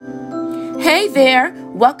Hey there,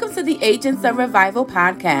 welcome to the Agents of Revival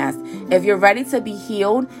podcast. If you're ready to be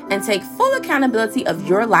healed and take full accountability of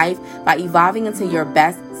your life by evolving into your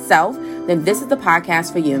best self, then this is the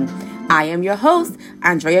podcast for you. I am your host,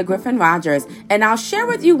 Andrea Griffin Rogers, and I'll share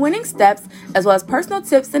with you winning steps as well as personal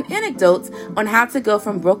tips and anecdotes on how to go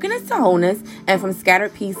from brokenness to wholeness and from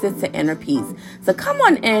scattered pieces to inner peace. So come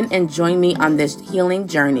on in and join me on this healing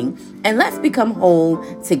journey, and let's become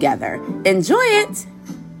whole together. Enjoy it!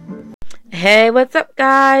 Hey, what's up,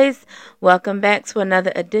 guys? Welcome back to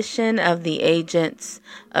another edition of the Agents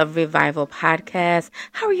of Revival podcast.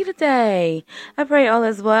 How are you today? I pray all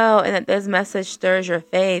is well and that this message stirs your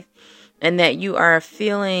faith and that you are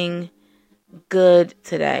feeling good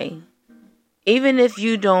today. Even if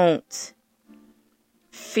you don't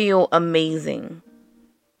feel amazing,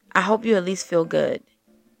 I hope you at least feel good.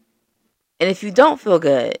 And if you don't feel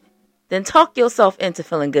good, then talk yourself into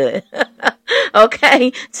feeling good.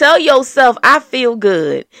 Okay? Tell yourself, I feel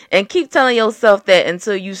good. And keep telling yourself that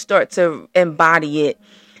until you start to embody it.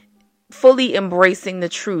 Fully embracing the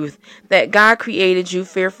truth that God created you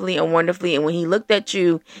fearfully and wonderfully. And when he looked at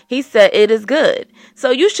you, he said, it is good.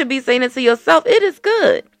 So you should be saying it to yourself, it is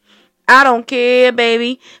good. I don't care,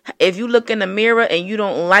 baby. If you look in the mirror and you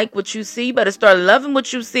don't like what you see, you better start loving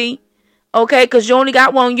what you see. Okay? Because you only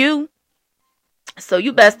got one you. So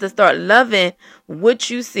you best to start loving what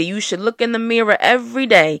you see. You should look in the mirror every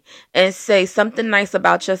day and say something nice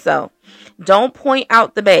about yourself. Don't point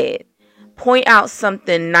out the bad. Point out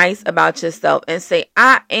something nice about yourself and say,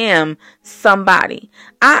 I am somebody.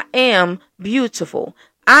 I am beautiful.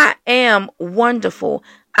 I am wonderful.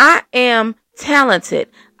 I am talented.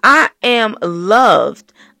 I am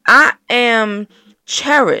loved. I am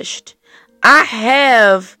cherished. I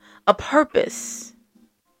have a purpose.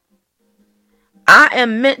 I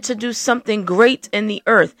am meant to do something great in the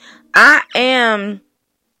earth. I am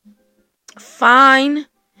fine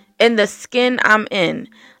in the skin I'm in.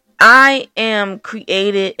 I am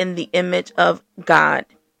created in the image of God.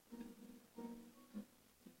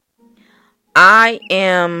 I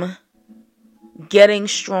am getting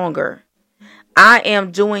stronger. I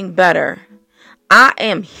am doing better. I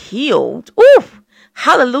am healed. Ooh,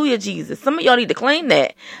 hallelujah, Jesus. Some of y'all need to claim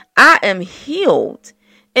that. I am healed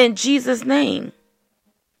in Jesus' name.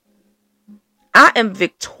 I am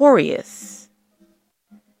victorious.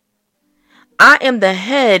 I am the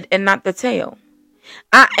head and not the tail.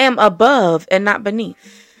 I am above and not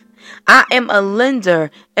beneath. I am a lender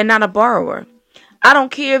and not a borrower. I don't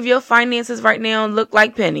care if your finances right now look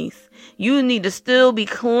like pennies. You need to still be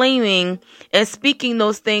claiming and speaking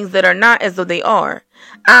those things that are not as though they are.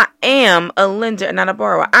 I am a lender and not a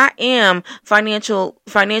borrower. I am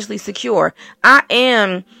financially secure. I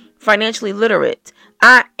am financially literate.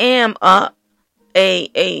 I am a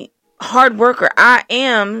hard worker. I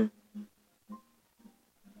am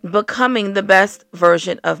becoming the best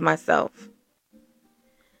version of myself.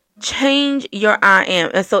 Change your I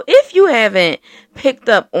am. And so if you haven't picked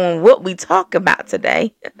up on what we talk about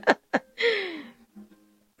today,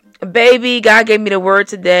 baby, God gave me the word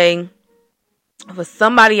today for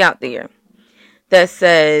somebody out there that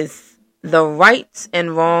says the right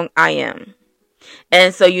and wrong I am.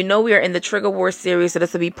 And so we are in the Trigger War series, so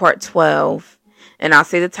this will be part 12. And I'll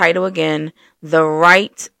say the title again, The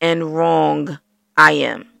Right and Wrong I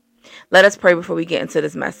Am. Let us pray before we get into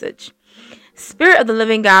this message. Spirit of the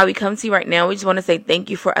living God, we come to you right now. We just want to say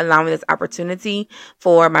thank you for allowing this opportunity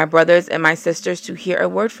for my brothers and my sisters to hear a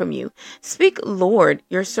word from you. Speak, Lord.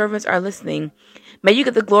 Your servants are listening. May you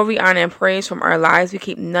get the glory, honor, and praise from our lives. We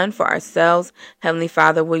keep none for ourselves. Heavenly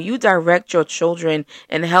Father, will you direct your children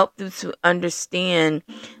and help them to understand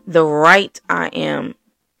the right I am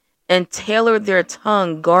and tailor their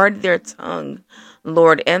tongue, guard their tongue,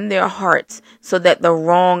 Lord, and their hearts so that the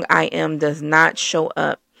wrong I am does not show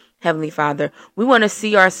up. Heavenly Father, we want to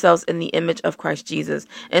see ourselves in the image of Christ Jesus.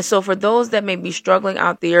 And so for those that may be struggling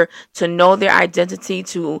out there to know their identity,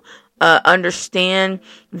 to understand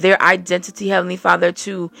their identity, Heavenly Father,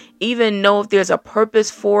 to even know if there's a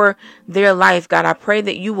purpose for their life, God, I pray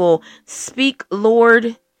that you will speak,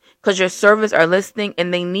 Lord, because your servants are listening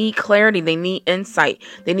and they need clarity. They need insight.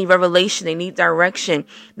 They need revelation. They need direction.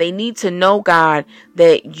 They need to know, God,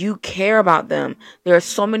 that you care about them. There are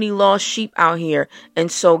so many lost sheep out here.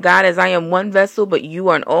 And so, God, as I am one vessel, but you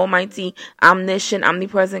are an almighty, omniscient,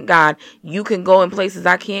 omnipresent God, you can go in places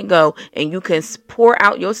I can't go, and you can pour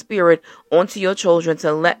out your spirit onto your children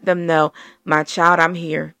to let them know, my child, I'm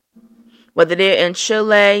here. Whether they're in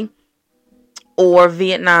Chile or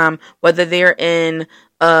Vietnam, whether they're in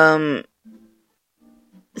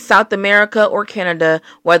South America or Canada,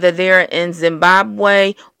 whether they're in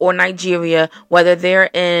Zimbabwe or Nigeria, whether they're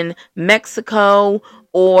in Mexico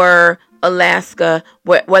or Alaska,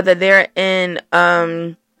 whether they're in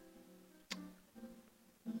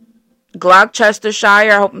Gloucestershire,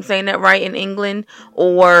 I hope I'm saying that right, in England,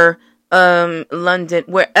 or London,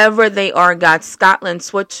 wherever they are, God, Scotland,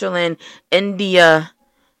 Switzerland, India,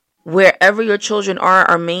 wherever your children are,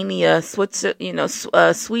 Armenia, Switzerland,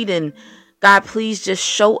 Sweden, God, please just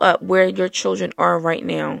show up where your children are right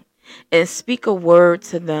now and speak a word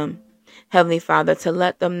to them, Heavenly Father, to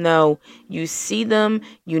let them know you see them,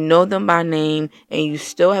 you know them by name, and you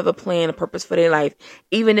still have a plan, a purpose for their life,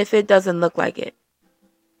 even if it doesn't look like it.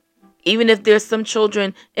 Even if there's some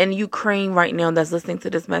children in Ukraine right now that's listening to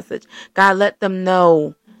this message, God, let them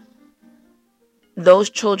know. Those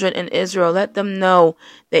children in Israel, let them know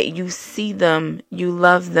that you see them, you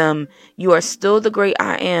love them, you are still the great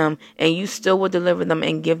I am, and you still will deliver them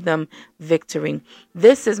and give them victory.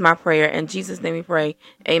 This is my prayer. In Jesus' name we pray.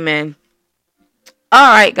 Amen.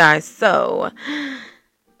 All right, guys. So,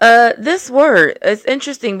 this word is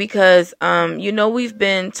interesting because, we've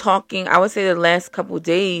been talking, I would say the last couple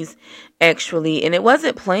days, actually, and it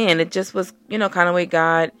wasn't planned. It just was, kind of way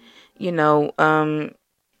God,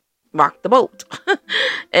 rock the boat.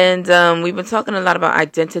 And we've been talking a lot about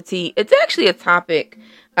identity. It's actually a topic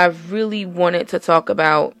I've really wanted to talk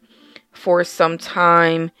about for some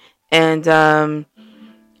time, and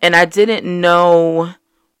I didn't know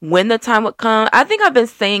when the time would come. I think I've been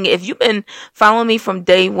saying, if you've been following me from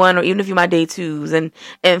day one, or even if you're my day twos, and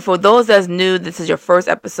for those that's new, this is your first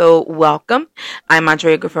episode, welcome. I'm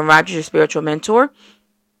Andrea Griffin-Rogers, your spiritual mentor,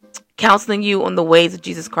 counseling you on the ways of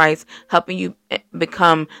Jesus Christ, helping you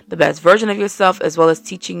become the best version of yourself, as well as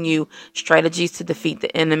teaching you strategies to defeat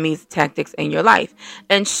the enemy's tactics in your life.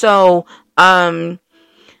 And so, when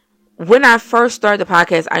I first started the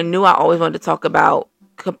podcast, I knew I always wanted to talk about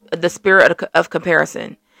the spirit of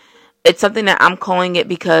comparison. It's something that I'm calling it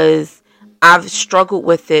because I've struggled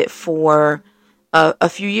with it for a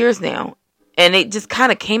few years now, and it just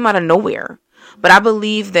kind of came out of nowhere. But I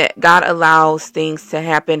believe that God allows things to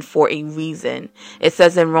happen for a reason. It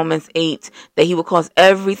says in Romans 8 that he will cause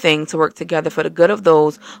everything to work together for the good of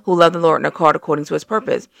those who love the Lord and are called according to his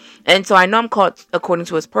purpose. And so I know I'm called according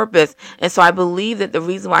to his purpose. And so I believe that the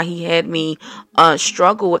reason why he had me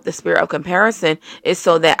struggle with the spirit of comparison is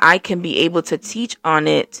so that I can be able to teach on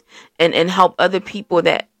it and help other people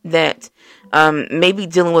that may be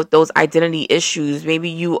dealing with those identity issues. Maybe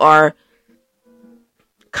you are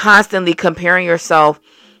constantly comparing yourself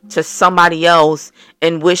to somebody else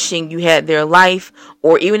and wishing you had their life,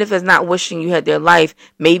 or even if it's not wishing you had their life,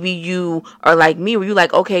 maybe you are like me, where you're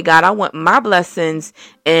like, okay, God, I want my blessings,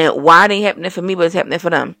 and why they happening for me, but it's happening for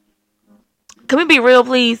them. Can we be real,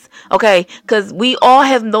 please? Okay, because we all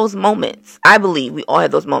have those moments. I believe we all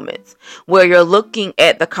have those moments where you're looking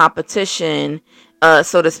at the competition,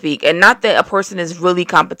 so to speak, and not that a person is really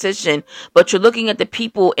competition, but you're looking at the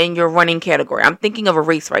people in your running category. I'm thinking of a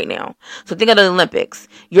race right now. So think of the Olympics.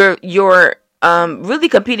 You're really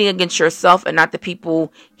competing against yourself and not the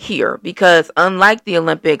people here, because unlike the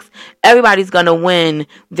Olympics, everybody's going to win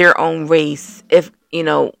their own race if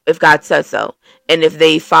God says so. And if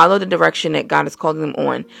they follow the direction that God is calling them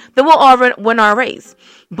on, then we'll all win our race.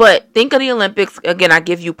 But think of the Olympics. Again, I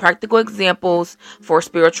give you practical examples for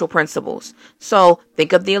spiritual principles. So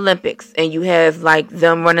think of the Olympics, and you have like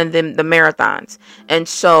them running the marathons. And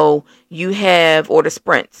so you have, or the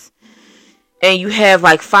sprints, and you have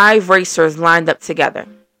like 5 racers lined up together.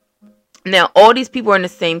 Now, all these people are in the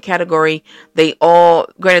same category. They all,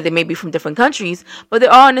 granted, they may be from different countries, but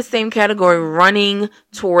they're all in the same category, running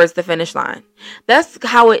towards the finish line. That's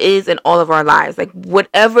how it is in all of our lives. Like,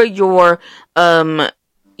 whatever your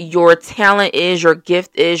talent is, your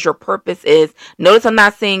gift is, your purpose is. Notice I'm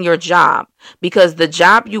not saying your job, because the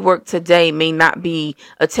job you work today may not be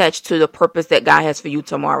attached to the purpose that God has for you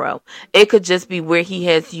tomorrow. It could just be where he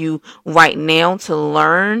has you right now to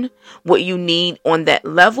learn what you need on that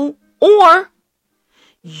level. Or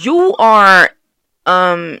you are,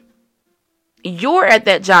 you're at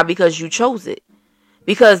that job because you chose it.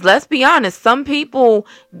 Because let's be honest, some people,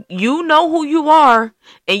 you know who you are,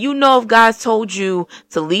 and you know if God's told you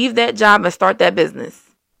to leave that job and start that business,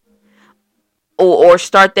 or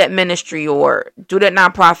start that ministry, or do that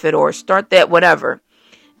nonprofit, or start that whatever.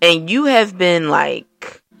 And you have been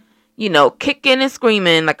like, kicking and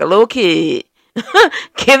screaming like a little kid,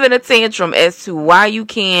 giving a tantrum as to why you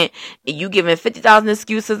can't. You giving 50,000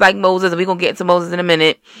 excuses like Moses, and we're going to get into Moses in a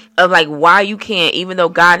minute, of like why you can't, even though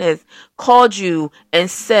God has called you and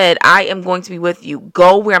said, I am going to be with you.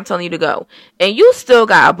 Go where I'm telling you to go. And you still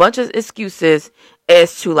got a bunch of excuses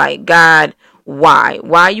as to like, God,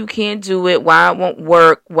 why you can't do it, why it won't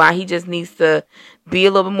work, why he just needs to be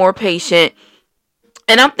a little bit more patient.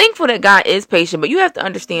 And I'm thankful that God is patient, but you have to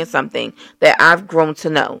understand something that I've grown to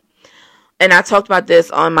know. And I talked about this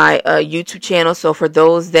on my YouTube channel. So for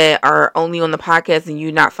those that are only on the podcast and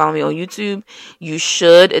you not following me on YouTube, you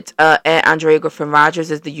should. It's at Andrea Griffin Rogers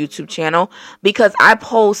is the YouTube channel, because I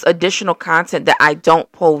post additional content that I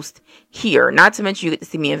don't post here. Not to mention you get to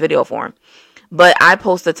see me in video form. But I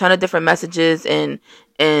post a ton of different messages and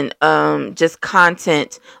just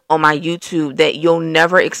content on my YouTube that you'll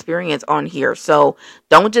never experience on here. So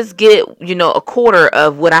don't just get, a quarter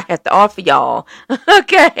of what I have to offer y'all.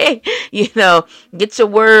 Okay. Get your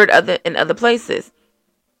word in other places.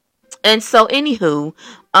 And so anywho,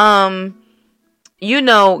 God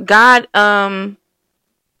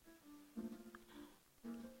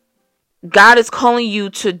is calling you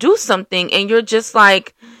to do something and you're just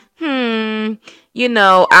like, I'm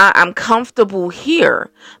comfortable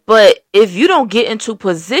here. But if you don't get into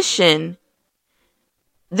position,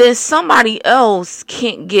 then somebody else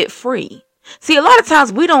can't get free. See, a lot of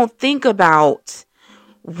times we don't think about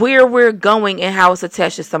where we're going and how it's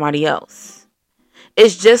attached to somebody else.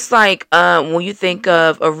 It's just like when you think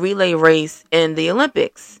of a relay race in the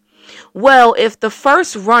Olympics. Well, if the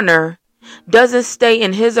first runner doesn't stay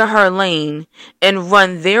in his or her lane and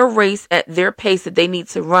run their race at their pace that they need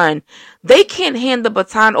to run, they can't hand the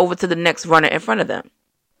baton over to the next runner in front of them.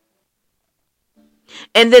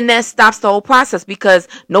 And then that stops the whole process, because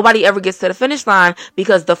nobody ever gets to the finish line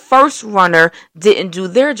because the first runner didn't do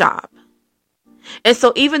their job. And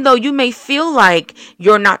so even though you may feel like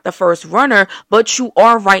you're not the first runner, but you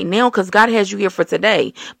are right now, because God has you here for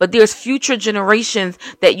today. But there's future generations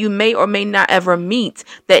that you may or may not ever meet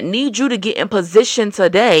that need you to get in position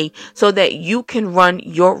today so that you can run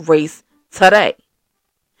your race today.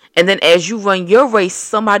 And then as you run your race,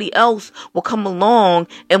 somebody else will come along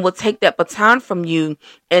and will take that baton from you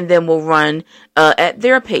and then will run at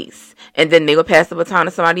their pace. And then they will pass the baton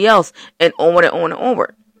to somebody else, and onward and on and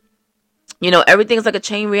onward. Everything's like a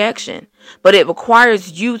chain reaction, but it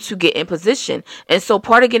requires you to get in position. And so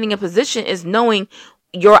part of getting in position is knowing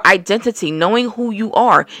your identity, knowing who you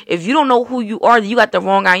are. If you don't know who you are, then you got the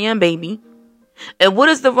wrong I am, baby. And what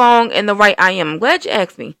is the wrong and the right I am? I'm glad you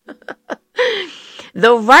asked me.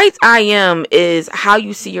 The right I am is how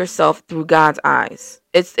you see yourself through God's eyes.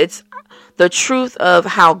 It's the truth of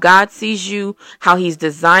how God sees you, how he's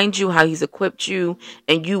designed you, how he's equipped you,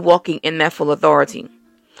 and you walking in that full authority.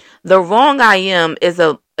 The wrong I am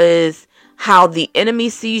is how the enemy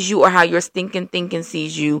sees you, or how your stinking thinking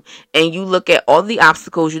sees you, and you look at all the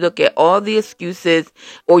obstacles, you look at all the excuses,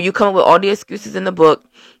 or you come up with all the excuses in the book.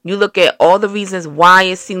 You look at all the reasons why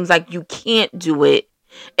it seems like you can't do it,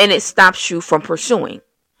 and it stops you from pursuing.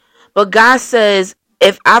 But God says,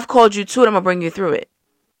 if I've called you to it, I'm going to bring you through it.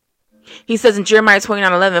 He says in Jeremiah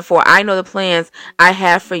 29:11, "For I know the plans I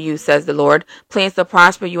have for you, says the Lord, plans to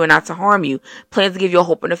prosper you and not to harm you, plans to give you a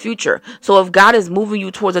hope in the future." So if God is moving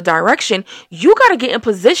you towards a direction, you got to get in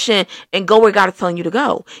position and go where God is telling you to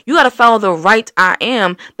go. You got to follow the right I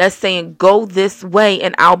am that's saying, go this way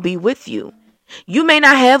and I'll be with you. You may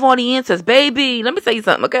not have all the answers, baby. Let me tell you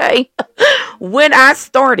something, okay? When I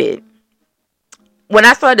started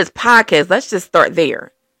this podcast, let's just start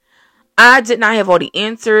there. I did not have all the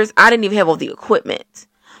answers. I didn't even have all the equipment.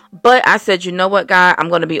 But I said, you know what, God, I'm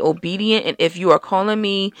going to be obedient. And if you are calling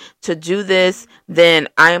me to do this, then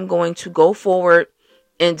I am going to go forward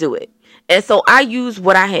and do it. And so I used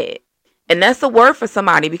what I had. And that's a word for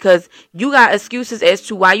somebody, because you got excuses as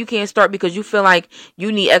to why you can't start because you feel like you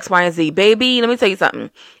need X, Y, and Z. Baby, let me tell you something.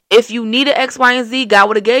 If you needed X, Y, and Z, God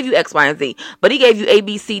would have gave you X, Y, and Z. But he gave you A,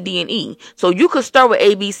 B, C, D, and E. So you could start with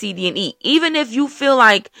A, B, C, D, and E. Even if you feel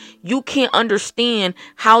like you can't understand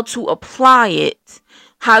how to apply it,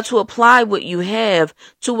 how to apply what you have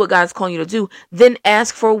to what God's calling you to do, then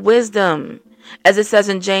ask for wisdom. As it says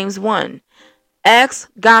in James 1. Ask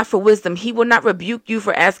God for wisdom. He will not rebuke you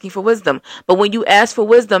for asking for wisdom. But when you ask for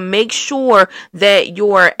wisdom, make sure that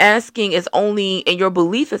your asking is only, and your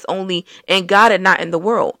belief is only in God and not in the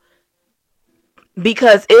world.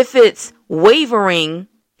 Because if it's wavering,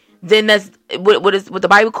 then that's what the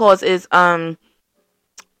Bible calls is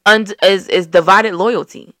divided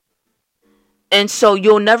loyalty. And so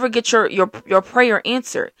you'll never get your prayer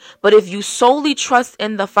answered. But if you solely trust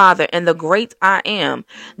in the Father and the great I am,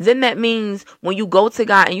 then that means when you go to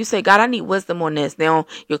God and you say, God, I need wisdom on this. Now,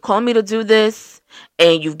 you're calling me to do this,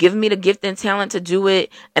 and you've given me the gift and talent to do it,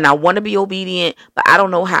 and I want to be obedient, but I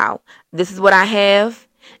don't know how. This is what I have,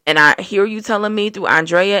 And I hear you telling me through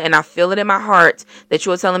Andrea, and I feel it in my heart that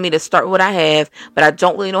you're telling me to start what I have, but I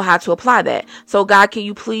don't really know how to apply that. So God, can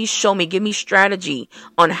you please show me, give me strategy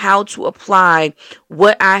on how to apply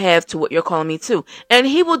what I have to what you're calling me to? And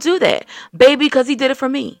he will do that, baby, because he did it for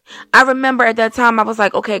me. I remember at that time I was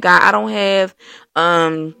like, okay, God, I don't have,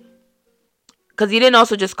 because he didn't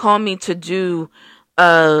also just call me to do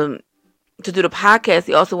the podcast.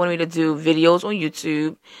 He also wanted me to do videos on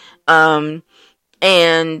YouTube,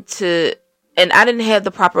 and I didn't have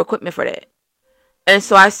the proper equipment for that. And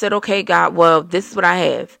so I said, okay, God, well, this is what I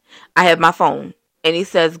have. I have my phone. And he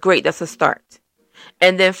says, great, that's a start.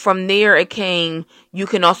 And then from there it came, you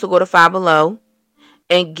can also go to Five Below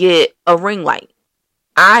and get a ring light.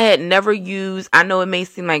 I had never used, I know it may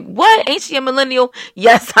seem like, what? Ain't she a millennial?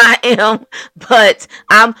 Yes, I am. But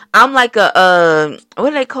I'm like what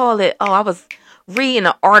do they call it? Oh, I was reading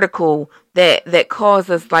an article that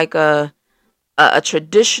calls us like a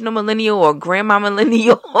traditional millennial or grandma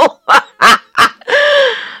millennial.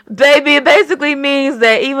 Baby, it basically means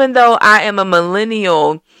that even though I am a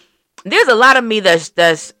millennial, there's a lot of me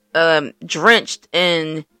that's drenched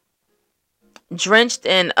in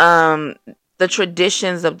the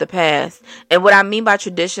traditions of the past. And what I mean by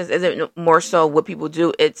traditions isn't more so what people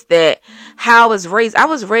do. It's that how I was raised. I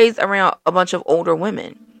was raised around a bunch of older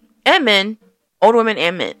women and men, older women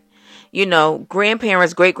and men. You know,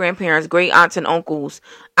 grandparents, great grandparents, great aunts and uncles.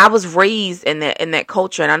 I was raised in that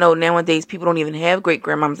culture, and I know nowadays people don't even have great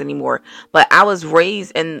grandmoms anymore. But I was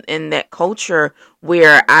raised in that culture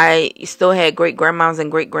where I still had great grandmoms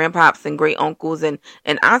and great grandpops and great uncles and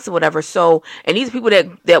aunts or whatever. So, and these people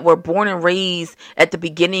that were born and raised at the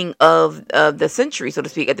beginning of the century, so to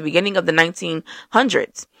speak, at the beginning of the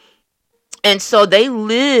 1900s, and so they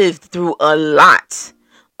lived through a lot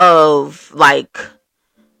of like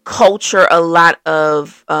culture, a lot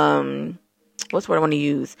of what's the word I want to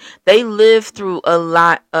use? They lived through a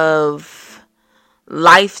lot of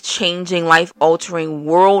life-changing, life-altering,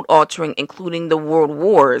 world-altering, including the world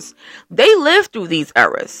wars. They lived through these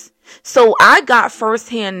eras. So I got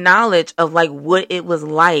firsthand knowledge of like what it was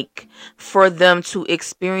like for them to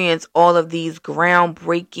experience all of these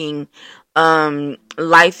groundbreaking,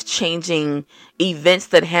 life-changing events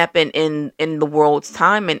that happened in the world's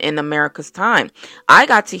time and in America's time. I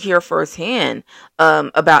got to hear firsthand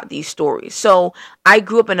about these stories. So I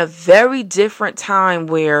grew up in a very different time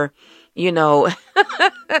where, you know,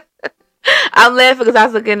 I'm laughing because I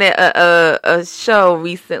was looking at a show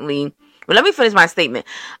recently. But let me finish my statement.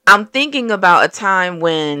 I'm thinking about a time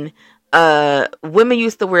when women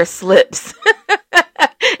used to wear slips.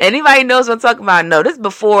 Anybody knows what I'm talking about? No, this is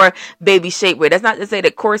before baby shapewear. That's not to say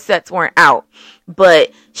that corsets weren't out,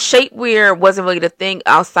 but shapewear wasn't really the thing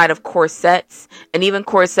outside of corsets. And even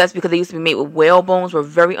corsets, because they used to be made with whale bones, were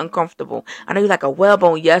very uncomfortable. I know you're like, a whale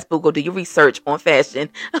bone? Yes, but go do your research on fashion.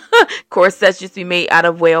 Corsets used to be made out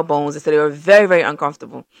of whale bones, and so they were very, very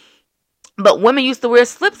uncomfortable. But women used to wear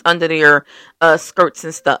slips under their skirts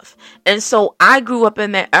and stuff. And so I grew up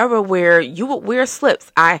in that era where you would wear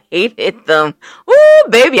slips. I hated them. Ooh,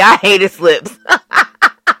 baby, I hated slips.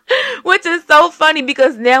 Which is so funny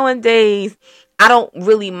because nowadays I don't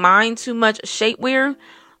really mind too much shapewear,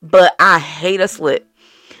 but I hate a slip.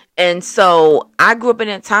 And so I grew up in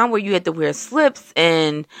a time where you had to wear slips,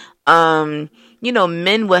 and you know,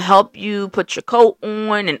 men would help you put your coat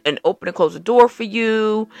on and open and close the door for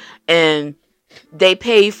you. And they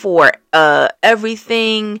pay for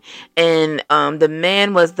everything. And the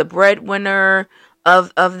man was the breadwinner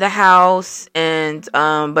of the house. And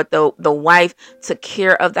but the wife took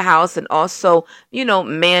care of the house and also, you know,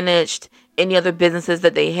 managed any other businesses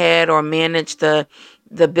that they had, or managed the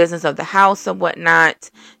business of the house and whatnot.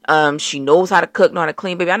 She knows how to cook, know how to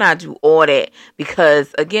clean, baby. I know how to do all that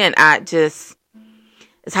because, again,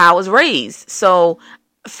 it's how I was raised. So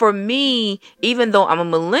for me, even though I'm a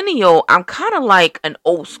millennial, I'm kind of like an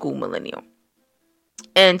old school millennial.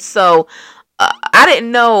 And so I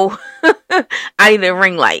didn't know I needed a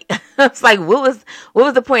ring light. It's like, what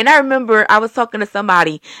was the point? And I remember I was talking to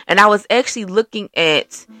somebody, and I was actually looking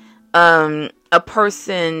at a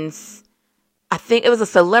person's, I think it was a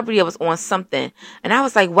celebrity that was on something, and I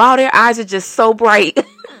was like, wow, their eyes are just so bright.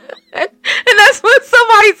 And that's what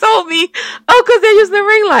somebody told me. Oh, because they're using the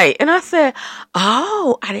ring light. And I said,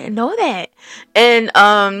 oh, I didn't know that. And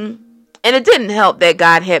it didn't help that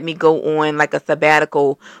God had me go on like a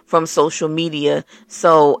sabbatical from social media.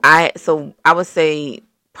 So I would say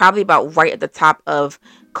probably about right at the top of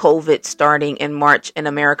COVID starting in March in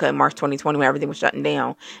America in March 2020, when everything was shutting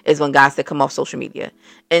down, is when God said, come off social media.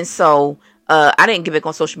 And so I didn't get back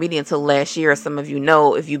on social media until last year. As some of you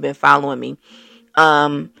know, if you've been following me.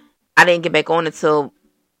 I didn't get back on until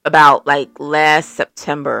about like last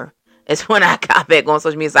September is when I got back on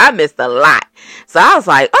social media. So I missed a lot. So I was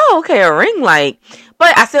like, oh, okay, a ring light.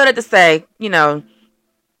 But I still had to say,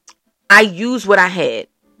 I used what I had.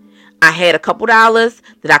 I had a couple dollars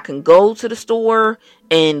that I can go to the store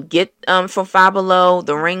and get from Five Below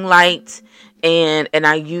the ring light, and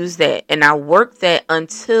I used that, and I worked that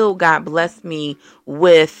until God blessed me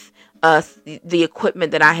with the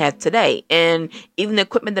equipment that I have today. And even the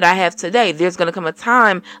equipment that I have today, there's going to come a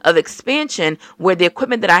time of expansion where the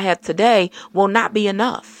equipment that I have today will not be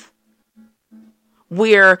enough.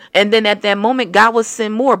 And then at that moment, God will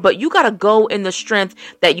send more, but you got to go in the strength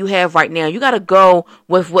that you have right now. You got to go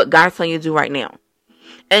with what God's telling you to do right now.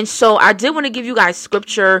 And so I did want to give you guys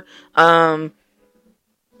scripture, on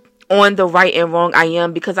the right and wrong I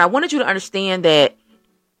am, because I wanted you to understand that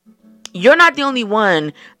you're not the only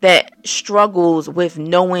one that struggles with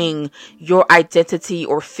knowing your identity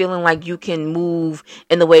or feeling like you can move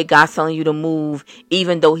in the way God's telling you to move,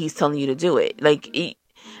 even though He's telling you to do it.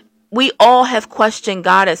 We all have questioned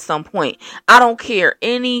God at some point. I don't care.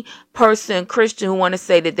 Any person, Christian, who want to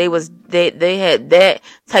say that they had that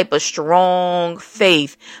type of strong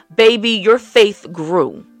faith, baby, your faith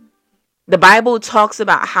grew. The Bible talks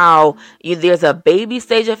about how there's a baby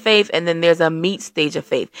stage of faith and then there's a meat stage of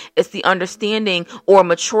faith. It's the understanding, or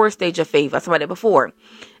mature stage of faith. I talked about that before.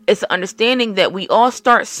 It's the understanding that we all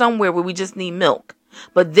start somewhere where we just need milk.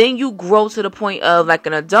 But then you grow to the point of, like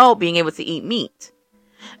an adult, being able to eat meat.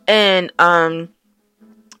 And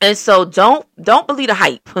so don't believe the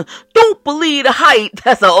hype. Don't believe the hype.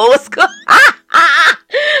 That's an old school. That's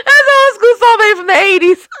an old school song made from the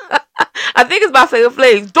 80s. I think it's by Flavor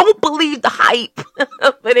Flav. Don't believe the hype.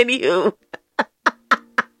 But anywho,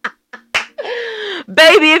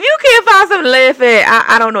 baby, if you can't find something to laugh at,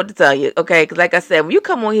 I don't know what to tell you, okay? Because like I said, when you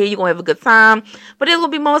come on here, you're going to have a good time. But there's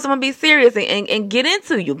going to be moments I'm going to be serious and get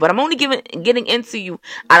into you. But I'm only getting into you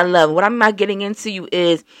out of love. What I'm not getting into you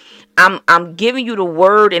is I'm giving you the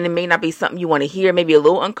word, and it may not be something you want to hear. Maybe a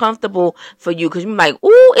little uncomfortable for you, because you're like,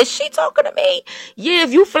 ooh, is she talking to me? Yeah,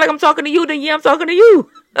 if you feel like I'm talking to you, then yeah, I'm talking to you.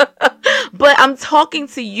 But I'm talking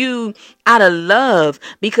to you out of love,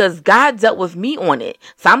 because God dealt with me on it.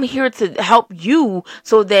 So I'm here to help you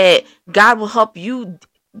so that God will help you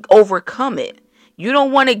overcome it. You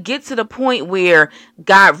don't want to get to the point where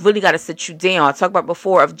God really got to sit you down. I talked about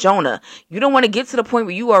before of Jonah. You don't want to get to the point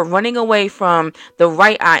where you are running away from the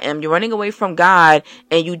right I am. You're running away from God,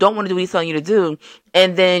 and you don't want to do what He's telling you to do.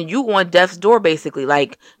 And then you on death's door, basically.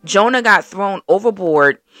 Like Jonah got thrown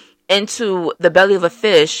overboard into the belly of a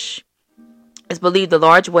fish. It's believed a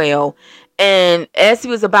large whale. And as he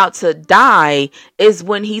was about to die is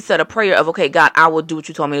when he said a prayer of, okay, God, I will do what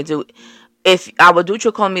you told me to do. If I will do what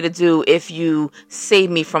you're calling me to do, if you save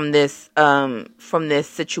me from this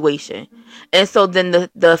situation. And so then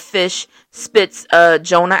the fish spits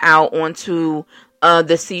Jonah out onto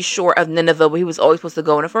the seashore of Nineveh, where he was always supposed to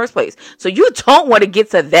go in the first place. So you don't want to get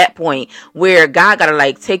to that point where God gotta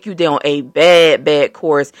like take you down a bad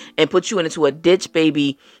course and put you into a ditch,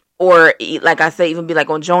 baby. Or, like I say, even be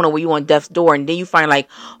like on Jonah, where you on death's door, and then you find like,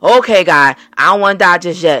 okay, God, I don't want to die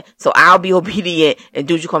just yet, so I'll be obedient and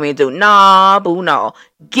do what you call me to do. Nah, boo, no.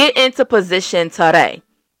 Get into position today.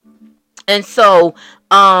 And so,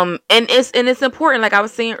 and it's important, like I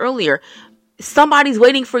was saying earlier, somebody's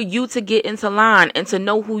waiting for you to get into line and to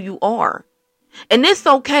know who you are. And it's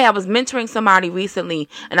okay. I was mentoring somebody recently,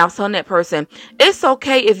 and I was telling that person, it's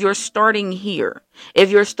okay if you're starting here. If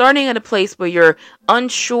you're starting at a place where you're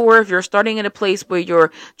unsure, if you're starting at a place where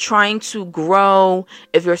you're trying to grow,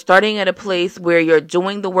 if you're starting at a place where you're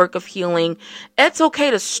doing the work of healing, it's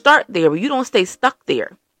okay to start there, but you don't stay stuck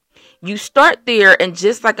there. You start there, and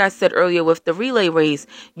just like I said earlier with the relay race,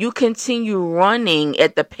 you continue running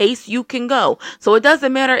at the pace you can go. So it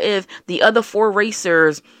doesn't matter if the other 4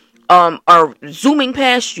 racers are zooming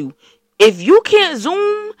past you. If you can't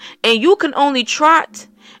zoom and you can only trot,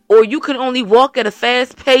 or you can only walk at a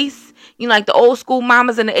fast pace, like the old school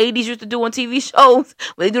mamas in the 80s used to do on TV shows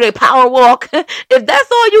when they do their power walk. If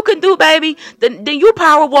that's all you can do, baby, then you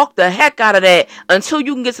power walk the heck out of that until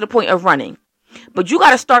you can get to the point of running. But you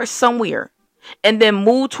got to start somewhere and then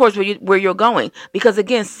move towards where you're going. Because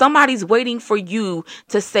again, somebody's waiting for you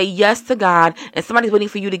to say yes to God, and somebody's waiting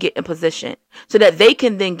for you to get in position so that they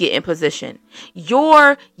can then get in position.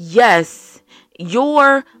 Your yes,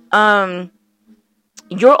 your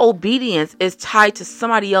obedience is tied to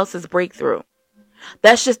somebody else's breakthrough.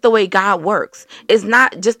 That's just the way God works. It's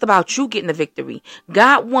not just about you getting the victory.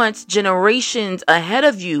 God wants generations ahead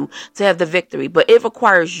of you to have the victory, but it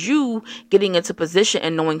requires you getting into position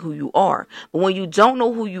and knowing who you are. But when you don't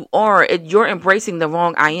know who you are, you're embracing the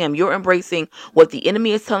wrong I am. You're embracing what the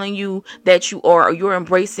enemy is telling you that you are, or you're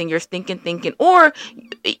embracing your stinking thinking, or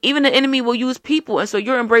even the enemy will use people. And so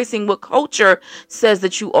you're embracing what culture says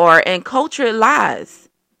that you are, and culture lies.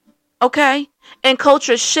 Okay? And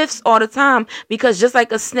culture shifts all the time, because just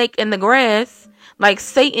like a snake in the grass, like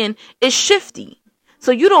Satan is shifty.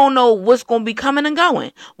 So you don't know what's going to be coming and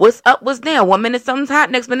going. What's up, what's down. 1 minute something's hot,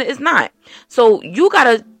 next minute it's not. So you got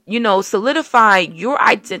to, solidify your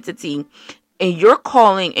identity and your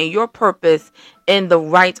calling and your purpose in the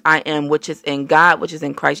right I am, which is in God, which is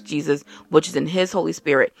in Christ Jesus, which is in his Holy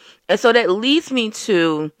Spirit. And so that leads me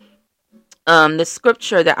to the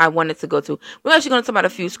scripture that I wanted to go to. We're actually going to talk about a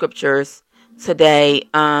few scriptures today.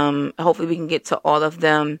 Hopefully we can get to all of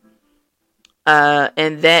them.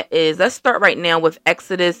 And that is, let's start right now with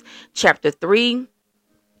Exodus chapter 3.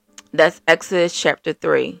 That's Exodus chapter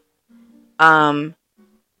 3.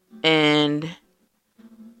 And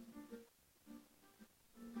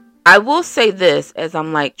I will say this as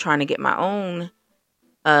I'm like trying to get my own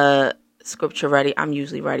scripture ready. I'm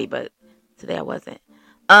usually ready, but today I wasn't.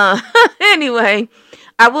 Anyway,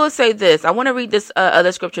 I will say this. I want to read this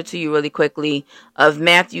other scripture to you really quickly of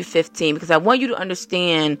Matthew 15, because I want you to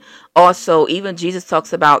understand also, even Jesus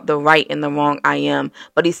talks about the right and the wrong I am,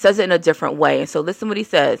 but he says it in a different way. And so listen what he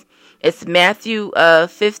says. It's Matthew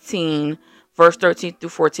 15, verse 13 through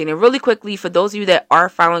 14. And really quickly, for those of you that are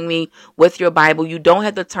following me with your Bible, you don't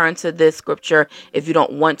have to turn to this scripture if you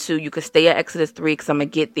don't want to. You could stay at Exodus 3, because I'm going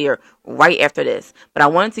to get there right after this. But I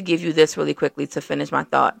wanted to give you this really quickly to finish my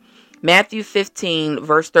thought. Matthew 15,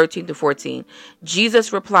 verse 13 to 14.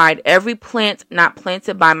 Jesus replied, "Every plant not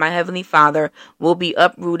planted by my heavenly Father will be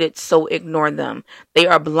uprooted, so ignore them. They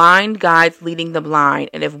are blind guides leading the blind,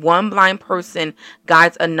 and if one blind person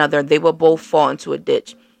guides another, they will both fall into a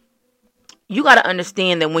ditch." You got to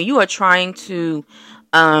understand that when you are trying to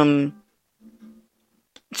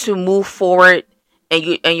move forward,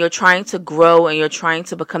 and you're trying to grow, and you're trying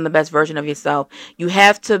to become the best version of yourself, you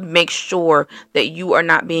have to make sure that you are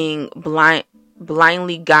not being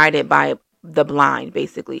blindly guided by the blind,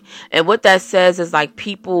 basically. And what that says is like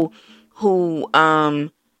people who are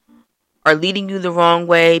leading you the wrong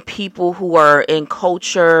way, people who are in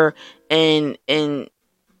culture and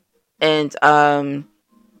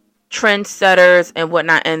trendsetters and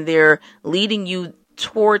whatnot, and they're leading you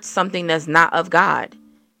towards something that's not of God.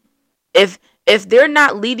 If they're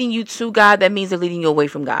not leading you to God, that means they're leading you away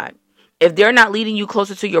from God. If they're not leading you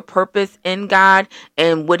closer to your purpose in God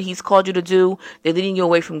and what he's called you to do, they're leading you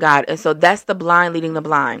away from God. And so that's the blind leading the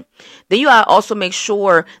blind. Then you gotta also make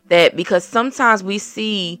sure that, because sometimes we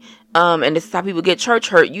see, and this is how people get church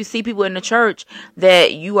hurt, you see people in the church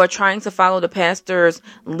that you are trying to follow the pastor's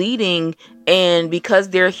leading, and because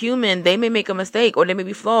they're human, they may make a mistake, or they may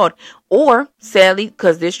be flawed, or sadly,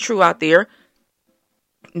 because there's true out there,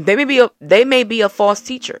 they may be a false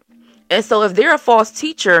teacher. And so if they're a false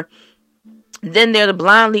teacher, then they're the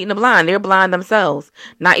blind leading the blind. They're blind themselves,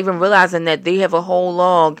 not even realizing that they have a whole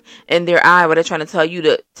log in their eye where they're trying to tell you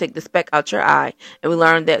to take the speck out your eye. And we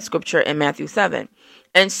learned that scripture in Matthew 7.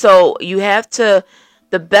 And so you have to,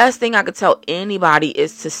 the best thing I could tell anybody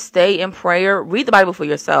is to stay in prayer, read the Bible for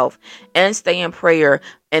yourself, and stay in prayer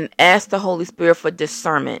and ask the Holy Spirit for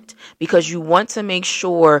discernment, because you want to make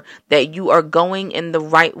sure that you are going in the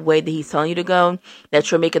right way that he's telling you to go, that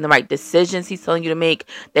you're making the right decisions he's telling you to make,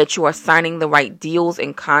 that you are signing the right deals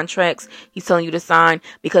and contracts he's telling you to sign,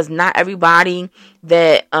 because not everybody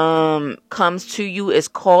that comes to you is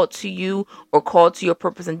called to you or called to your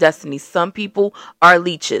purpose and destiny. Some people are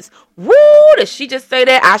leeches. Woo! Did she just say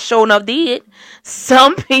that? I sure enough did.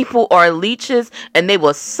 Some people are leeches, and they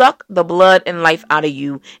will suck the blood and life out of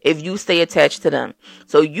you if you stay attached to them.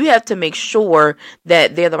 So you have to make sure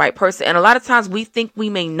that they're the right person. And a lot of times we think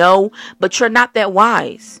we may know, but you're not that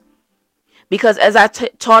wise. Because as I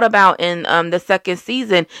taught about in the second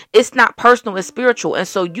season, it's not personal, it's spiritual. And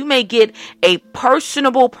so you may get a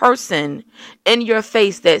personable person in your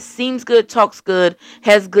face that seems good, talks good,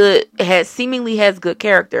 seemingly has good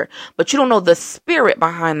character, but you don't know the spirit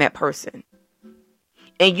behind that person.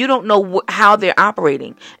 And you don't know how they're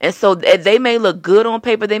operating. And so they may look good on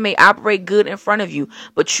paper. They may operate good in front of you.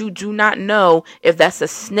 But you do not know if that's a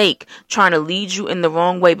snake trying to lead you in the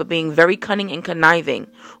wrong way, but being very cunning and conniving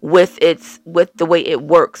with the way it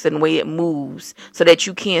works and the way it moves, so that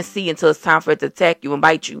you can't see until it's time for it to attack you and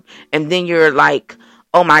bite you. And then you're like,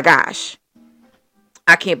 oh my gosh.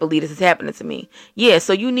 I can't believe this is happening to me. Yeah,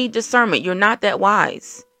 so you need discernment. You're not that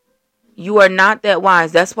wise. You are not that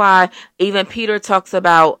wise. That's why even Peter talks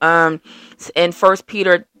about in First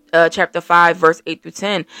Peter chapter 5 verse 8 through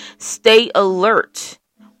 10, stay alert.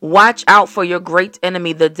 Watch out for your great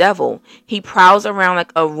enemy, the devil. He prowls around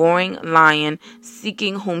like a roaring lion,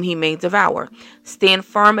 seeking whom he may devour. Stand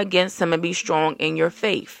firm against him and be strong in your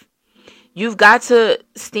faith. You've got to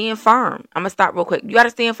stand firm. I'm going to stop real quick. You got to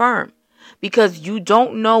stand firm because you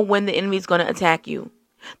don't know when the enemy is going to attack you.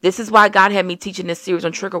 This is why God had me teaching this series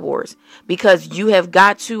on trigger wars, because you have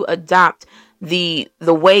got to adopt the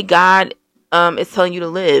way God is telling you to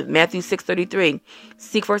live. Matthew 6:33,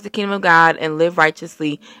 seek first the kingdom of God and live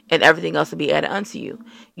righteously, and everything else will be added unto you.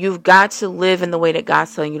 You've got to live in the way that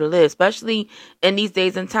God's telling you to live, especially in these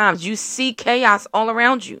days and times. You see chaos all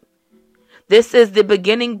around you. This is the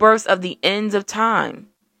beginning births of the ends of time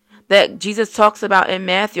that Jesus talks about in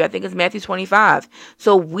Matthew. I think it's Matthew 25.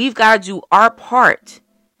 So we've got to do our part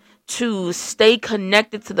to stay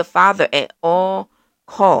connected to the Father at all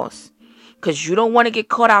costs, because you don't want to get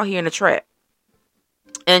caught out here in a trap.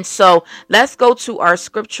 And so let's go to our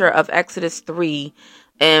scripture of Exodus 3.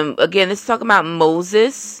 And again, this is talking about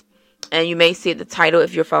Moses. And you may see the title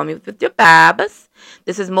if you're following me with your Bibles.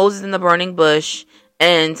 This is Moses in the burning bush.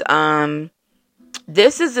 And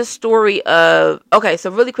this is the story of... Okay,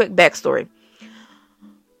 so really quick backstory.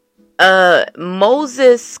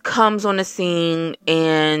 Moses comes on the scene,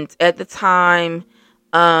 and at the time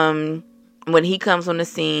when he comes on the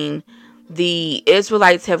scene, the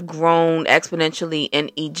Israelites have grown exponentially in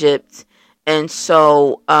Egypt, and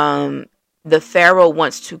so the Pharaoh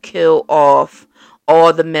wants to kill off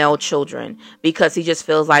all the male children because he just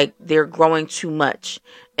feels like they're growing too much.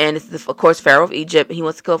 And it's, of course, Pharaoh of Egypt. He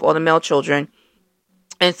wants to kill off all the male children,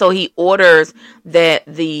 and so he orders that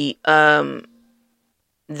the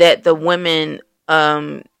women,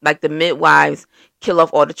 like the midwives, kill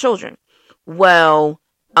off all the children. Well,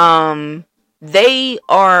 they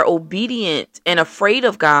are obedient and afraid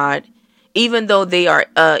of God, even though they are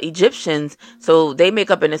Egyptians. So they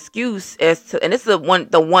make up an excuse as to, and this is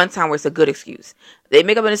the one time where it's a good excuse. They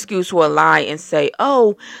make up an excuse to a lie and say,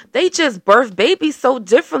 "Oh, they just birth babies so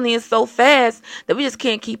differently and so fast that we just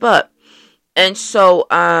can't keep up." And so,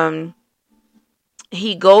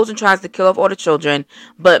 he goes and tries to kill off all the children,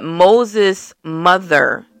 but Moses'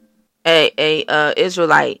 mother, a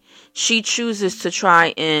Israelite, she chooses to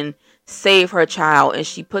try and save her child, and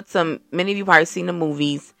she puts some. Many of you probably seen the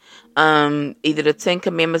movies, either the Ten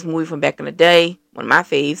Commandments movie from back in the day, one of my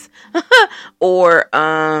faves, or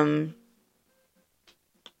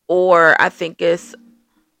I think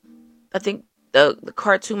the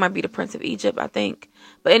cartoon might be the Prince of Egypt, I think,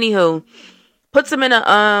 but anywho. Puts him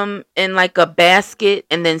in like a basket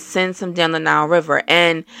and then sends him down the Nile River.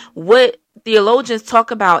 And what theologians talk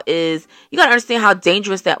about is you got to understand how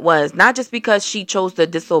dangerous that was. Not just because she chose to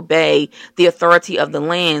disobey the authority of the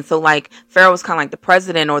land. So like Pharaoh was kind of like the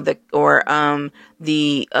president or the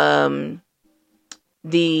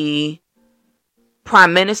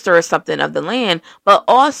prime minister or something of the land. But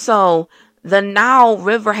also the Nile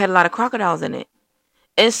River had a lot of crocodiles in it.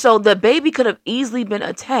 And so the baby could have easily been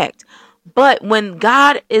attacked. But when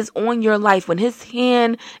God is on your life, when his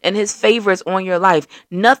hand and his favor is on your life,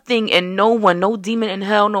 nothing and no one, no demon in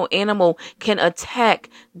hell, no animal can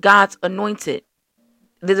attack God's anointed.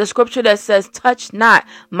 There's a scripture that says, touch not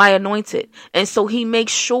my anointed. And so he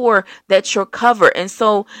makes sure that you're covered. And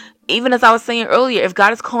so even as I was saying earlier, if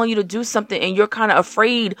God is calling you to do something and you're kind of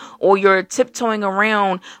afraid or you're tiptoeing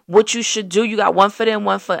around what you should do, you got one foot in,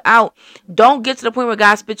 one foot out, don't get to the point where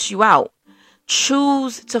God spits you out.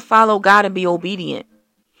 Choose to follow God and be obedient.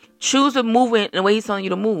 Choose to move in the way he's telling you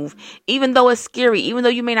to move. Even though it's scary, even though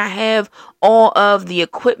you may not have all of the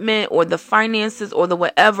equipment or the finances or the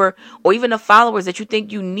whatever, or even the followers that you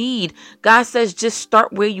think you need, God says just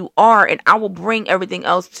start where you are and I will bring everything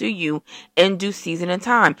else to you in due season and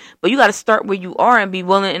time. But you got to start where you are and be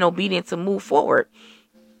willing and obedient to move forward.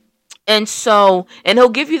 And so, and he'll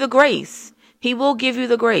give you the grace. He will give you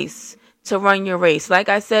the grace to run your race. Like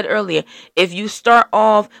I said earlier, if you start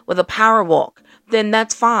off with a power walk, then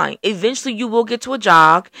that's fine. Eventually you will get to a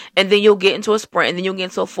jog, and then you'll get into a sprint, and then you'll get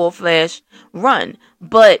into a full-fledged run.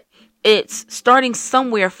 But it's starting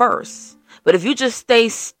somewhere first. But if you just stay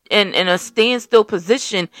in a standstill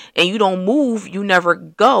position and you don't move, you never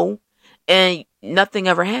go, and nothing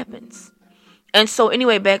ever happens. And so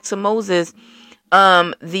anyway, back to Moses,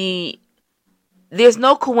 there's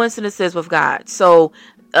no coincidences with God. So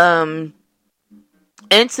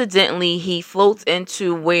incidentally, he floats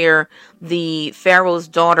into where the Pharaoh's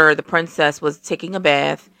daughter, the princess, was taking a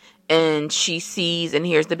bath, and she sees and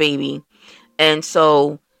hears the baby. And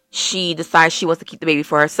so she decides she wants to keep the baby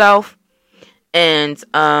for herself. And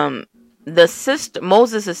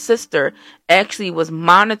Moses' sister actually was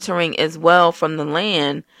monitoring as well from the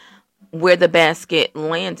land where the basket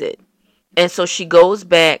landed. And so she goes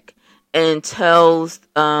back and tells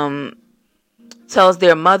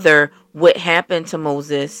their mother what happened to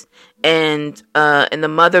Moses, and the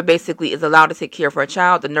mother basically is allowed to take care of her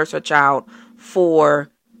child, to nurse her child for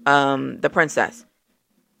the princess.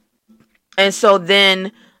 And so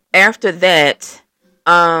then after that,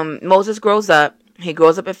 Moses grows up. He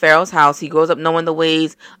grows up at Pharaoh's house. He grows up knowing the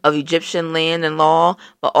ways of Egyptian land and law,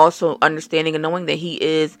 but also understanding and knowing that he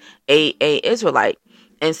is a Israelite.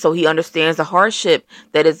 And so he understands the hardship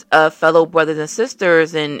that his fellow brothers and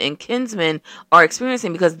sisters and kinsmen are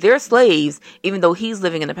experiencing because they're slaves, even though he's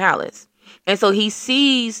living in the palace. And so he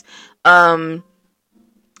sees an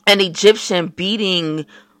Egyptian beating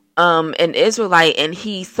an Israelite, and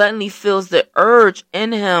he suddenly feels the urge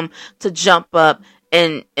in him to jump up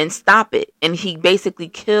and stop it. And he basically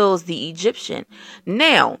kills the Egyptian.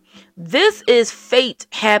 Now, this is fate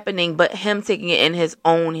happening, but him taking it in his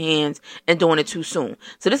own hands and doing it too soon.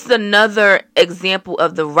 So this is another example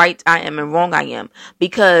of the right I am and wrong I am.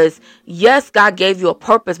 Because yes, God gave you a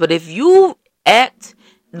purpose, but if you act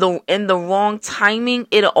in the wrong timing,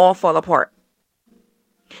 it'll all fall apart.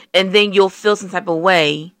 And then you'll feel some type of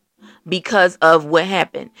way because of what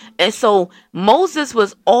happened. And so Moses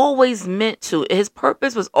was always meant to, his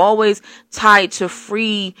purpose was always tied to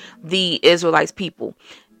free the Israelites people.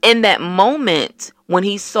 In that moment, when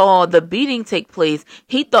he saw the beating take place,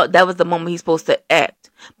 he thought that was the moment he's supposed to act,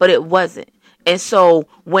 but it wasn't. And so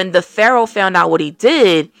when the Pharaoh found out what he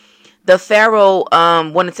did, the Pharaoh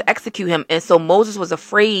wanted to execute him. And so Moses was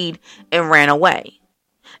afraid and ran away.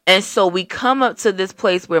 And so we come up to this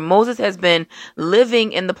place where Moses has been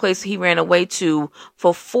living in the place he ran away to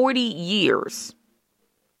for 40 years.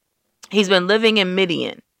 He's been living in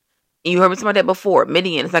Midian. You heard me talk about that before.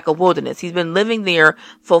 Midian is like a wilderness. He's been living there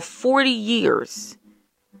for 40 years.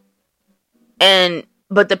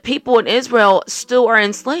 But the people in Israel still are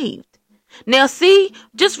enslaved. Now see,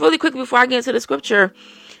 just really quick before I get into the scripture,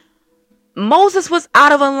 Moses was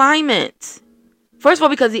out of alignment. First of all,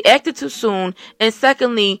 because he acted too soon. And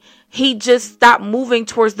secondly, he just stopped moving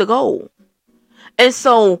towards the goal. And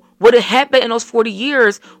so what had happened in those 40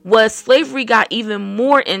 years was slavery got even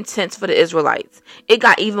more intense for the Israelites. It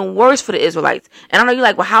got even worse for the Israelites. And I know you're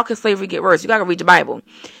like, well, how can slavery get worse? You got to read the Bible.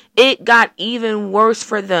 It got even worse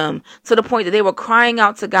for them to the point that they were crying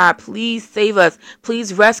out to God, please save us.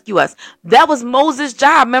 Please rescue us. That was Moses'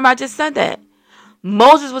 job. Remember, I just said that.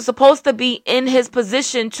 Moses was supposed to be in his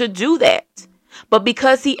position to do that. But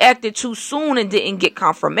because he acted too soon and didn't get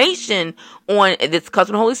confirmation on this, because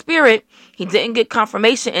of the Holy Spirit, he didn't get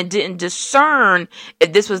confirmation and didn't discern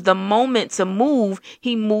if this was the moment to move.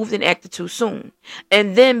 He moved and acted too soon.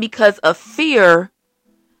 And then because of fear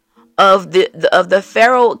of the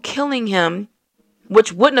Pharaoh killing him,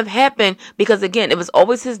 which wouldn't have happened because, again, it was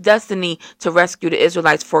always his destiny to rescue the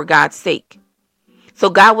Israelites for God's sake. So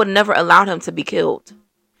God would never allow him to be killed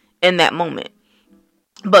in that moment.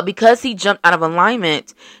 But because he jumped out of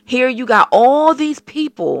alignment, here you got all these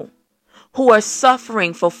people who are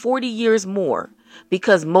suffering for 40 years more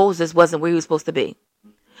because Moses wasn't where he was supposed to be.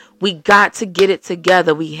 We got to get it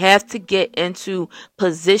together. We have to get into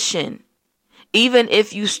position. Even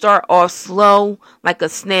if you start off slow like a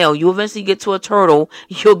snail, you eventually get to a turtle,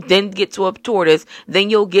 you'll then get to a tortoise, then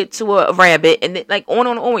you'll get to a rabbit, and then like on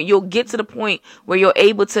and on. You'll get to the point where you're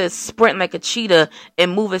able to sprint like a cheetah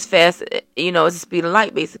and move as fast, as the speed of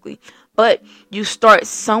light, basically. But you start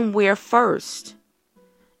somewhere first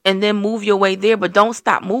and then move your way there, but don't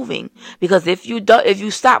stop moving, because if you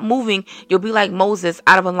stop moving, you'll be like Moses,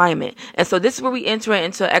 out of alignment. And so this is where we enter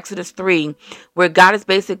into Exodus 3, where God is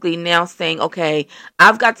basically now saying, okay,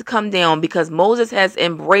 I've got to come down because Moses has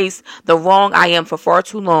embraced the wrong I am for far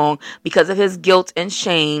too long because of his guilt and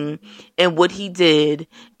shame and what he did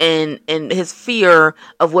and his fear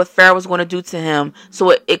of what Pharaoh was going to do to him. So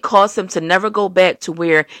it caused him to never go back to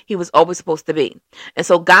where he was always supposed to be. And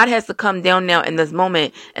so God has to come down now in this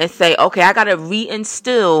moment and say, okay, I got to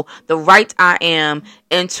reinstill the right I am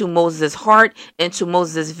into Moses' heart, into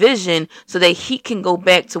Moses' vision, so that he can go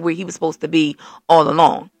back to where he was supposed to be all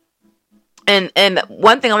along. And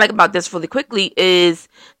one thing I like about this really quickly is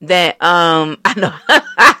that I know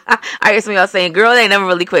I hear some of y'all saying, girl, they never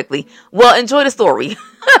really quickly. Well, enjoy the story.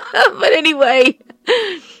 But anyway,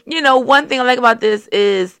 one thing I like about this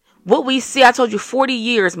is what we see. I told you 40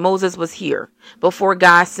 years Moses was here before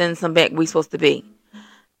God sends him back where he's supposed to be.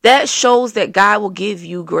 That shows that God will give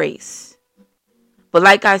you grace. But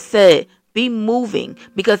like I said, Be moving,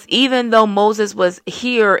 because even though Moses was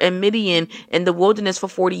here in Midian in the wilderness for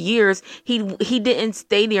 40 years, he didn't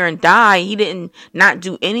stay there and die. He didn't not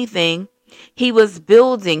do anything. He was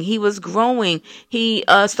building. He was growing. He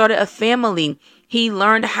started a family. He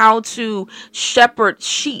learned how to shepherd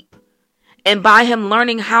sheep. And by him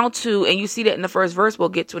learning how to, and you see that in the first verse we'll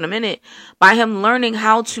get to in a minute, by him learning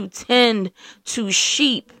how to tend to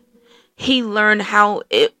sheep, he learned how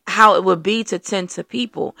it would be to tend to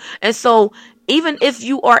people. And so even if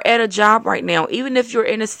you are at a job right now, even if you're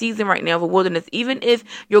in a season right now of a wilderness, even if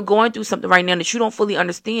you're going through something right now that you don't fully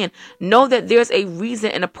understand, know that there's a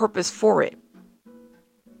reason and a purpose for it.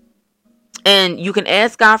 And you can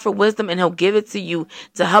ask God for wisdom, and he'll give it to you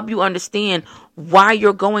to help you understand why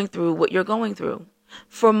you're going through what you're going through.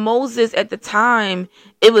 For Moses at the time,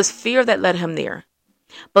 it was fear that led him there.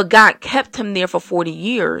 But God kept him there for 40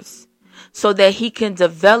 years. So that he can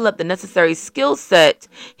develop the necessary skill set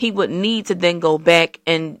he would need to then go back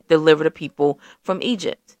and deliver the people from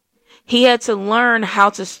Egypt. He had to learn how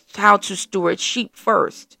to steward sheep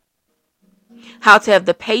first. How to have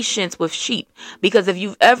the patience with sheep. Because if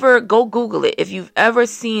you've ever, go Google it, if you've ever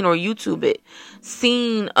seen or YouTube it,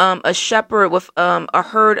 seen a shepherd with a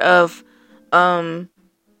herd of, not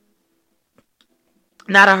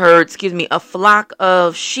a herd, excuse me, a flock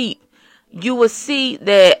of sheep, you will see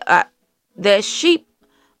that that sheep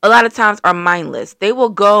a lot of times are mindless. They will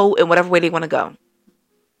go in whatever way they want to go.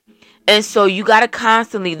 And so you got to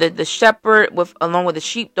constantly, the shepherd along with the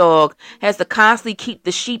sheepdog has to constantly keep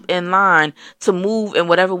the sheep in line to move in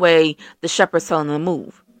whatever way the shepherd's telling them to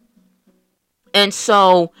move. And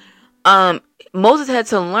so Moses had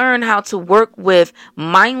to learn how to work with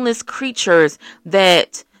mindless creatures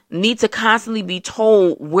that need to constantly be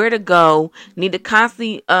told where to go, need to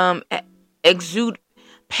constantly exude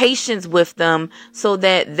patience with them so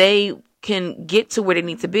that they can get to where they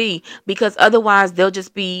need to be, because otherwise they'll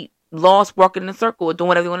just be lost walking in a circle or doing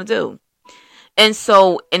whatever they want to do. And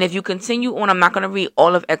so, and if you continue on, I'm not going to read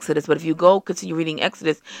all of Exodus, but if you continue reading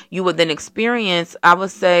Exodus, you would then experience, I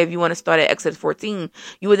would say, if you want to start at Exodus 14,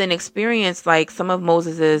 you would then experience like some of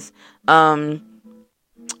Moses's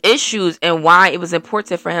issues and why it was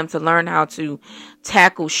important for him to learn how to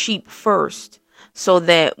tackle sheep first, so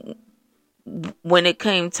that when it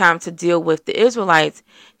came time to deal with the Israelites,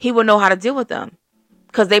 he would know how to deal with them,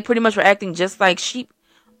 because they pretty much were acting just like sheep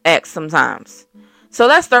act sometimes. So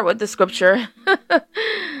let's start with the scripture.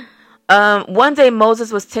 One day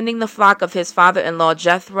Moses was tending the flock of his father-in-law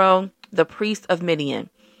Jethro, the priest of Midian.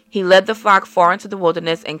 He led the flock far into the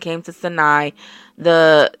wilderness and came to Sinai,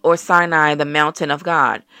 the mountain of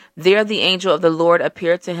God. There the angel of the Lord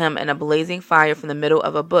appeared to him in a blazing fire from the middle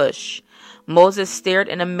of a bush. Moses stared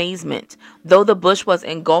in amazement. Though the bush was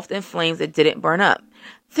engulfed in flames, it didn't burn up.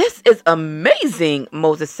 "This is amazing,"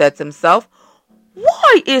 Moses said to himself.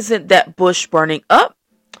 "Why isn't that bush burning up?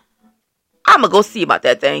 I'm going to go see about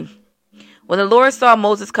that thing." When the Lord saw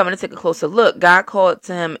Moses coming to take a closer look, God called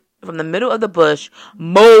to him from the middle of the bush,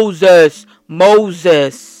 "Moses,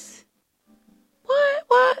 Moses."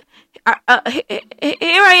 What?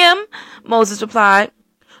 Here I am," Moses replied.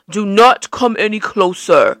 "Do not come any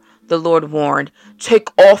closer," the Lord warned. "Take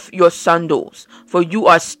off your sandals, for you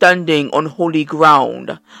are standing on holy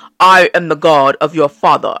ground. I am the God of your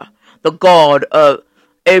father, the God of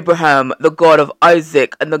Abraham, the God of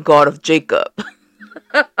Isaac, and the God of Jacob."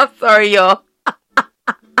 I'm sorry, y'all.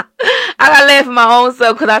 I gotta laugh at my own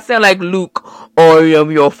self because I sound like Luke. "I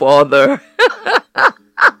am your father."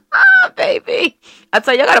 Baby, I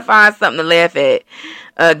tell you, I gotta find something to laugh at.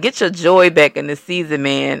 Get your joy back in the season,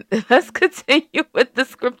 man. Let's continue with the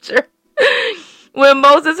scripture. When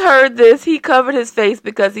Moses heard this, he covered his face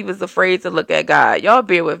because he was afraid to look at God. Y'all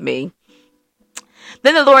bear with me.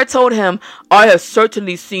 Then the Lord told him, "I have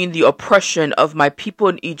certainly seen the oppression of my people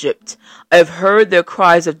in Egypt. I have heard their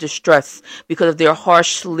cries of distress because of their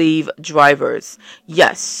harsh slave drivers.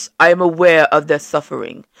 Yes, I am aware of their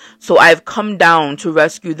suffering. So I have come down to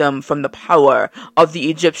rescue them from the power of the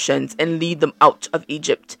Egyptians and lead them out of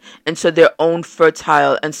Egypt into their own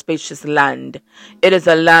fertile and spacious land. It is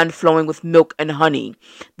a land flowing with milk and honey,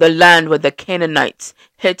 the land where the Canaanites,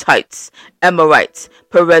 Hittites, Amorites,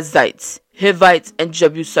 Perizzites, Hivites, and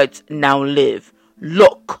Jebusites now live.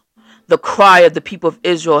 Look, the cry of the people of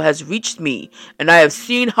Israel has reached me, and I have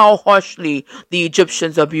seen how harshly the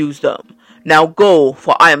Egyptians abuse them. Now go,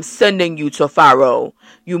 for I am sending you to Pharaoh.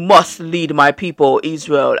 You must lead my people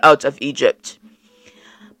Israel out of Egypt."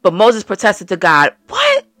 But Moses protested to God,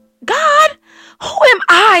 "What? God? Who am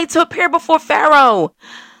I to appear before Pharaoh?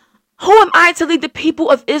 Who am I to lead the people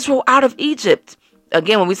of Israel out of Egypt?"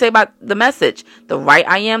 Again, when we say about the message, the right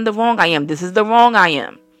I am, the wrong I am, this is the wrong I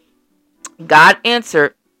am. God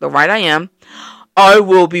answered, the right I am, I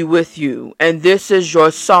will be with you, and this is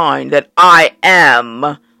your sign that I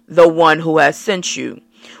am the one who has sent you.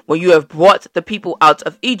 When you have brought the people out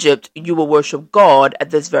of Egypt, you will worship God at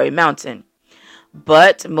this very mountain.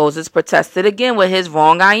 But Moses protested again with his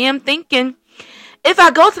wrong I am thinking. If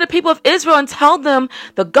I go to the people of Israel and tell them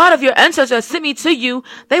the God of your ancestors sent me to you,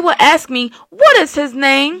 they will ask me, what is his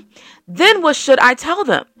name? Then what should I tell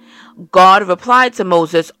them? God replied to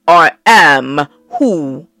Moses, I am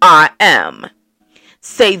who I am.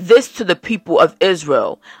 Say this to the people of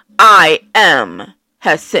Israel, I am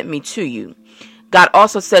has sent me to you. God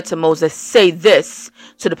also said to Moses, say this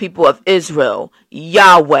to the people of Israel,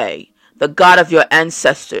 Yahweh, the God of your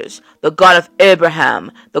ancestors, the God of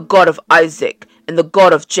Abraham, the God of Isaac, and the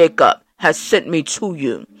God of Jacob has sent me to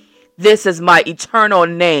you. This is my eternal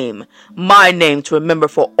name, my name to remember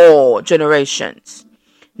for all generations.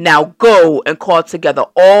 Now go and call together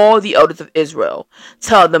all the elders of Israel.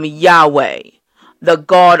 Tell them Yahweh, the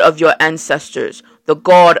God of your ancestors, the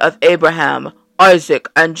God of Abraham, Isaac,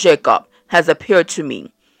 and Jacob, has appeared to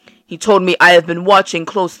me. He told me, I have been watching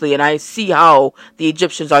closely and I see how the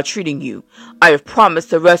Egyptians are treating you. I have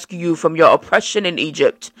promised to rescue you from your oppression in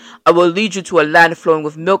Egypt. I will lead you to a land flowing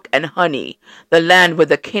with milk and honey, the land where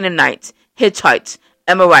the Canaanites, Hittites,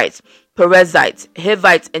 Amorites, Perizzites,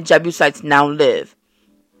 Hivites, and Jebusites now live.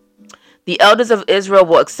 The elders of Israel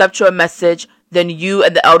will accept your message. Then you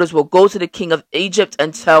and the elders will go to the king of Egypt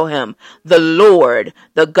and tell him, the Lord,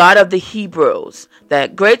 the God of the Hebrews,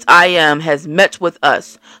 that great I am, has met with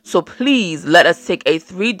us. So please let us take a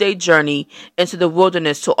 3-day journey into the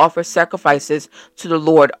wilderness to offer sacrifices to the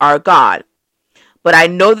Lord our God. But I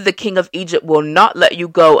know that the king of Egypt will not let you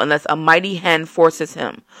go unless a mighty hand forces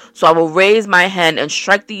him. So I will raise my hand and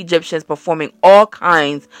strike the Egyptians, performing all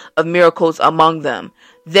kinds of miracles among them.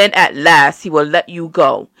 Then at last he will let you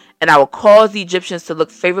go, and I will cause the Egyptians to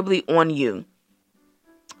look favorably on you.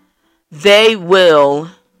 They will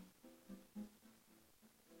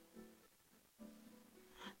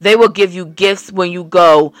give you gifts when you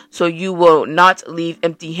go, so you will not leave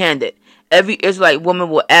empty-handed. Every Israelite woman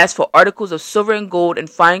will ask for articles of silver and gold and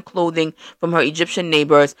fine clothing from her Egyptian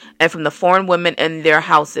neighbors and from the foreign women in their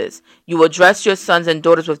houses. You will dress your sons and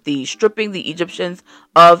daughters with these, stripping the Egyptians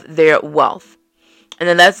of their wealth. And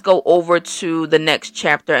then let's go over to the next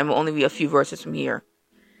chapter, and we'll only read a few verses from here.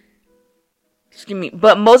 Excuse me.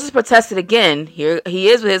 But Moses protested again. Here he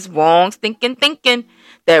is with his wrong thinking.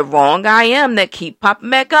 That wrong I am that keep popping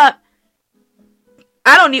back up.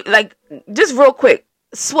 I don't need, just real quick.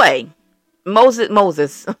 Sway.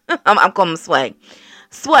 Moses. I'm calling him Sway.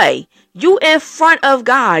 Sway. You in front of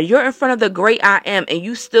God. You're in front of the great I am, and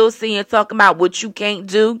you still sitting here talking about what you can't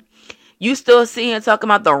do. You still sitting here talking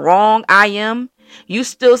about the wrong I am. You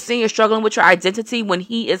still sitting here struggling with your identity when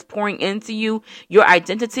he is pouring into you your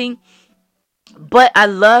identity. But I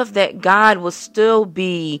love that God will still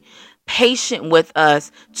be patient with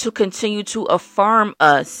us to continue to affirm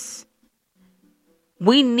us.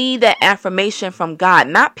 We need that affirmation from God,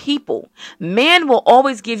 not people. Man will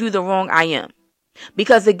always give you the wrong I am.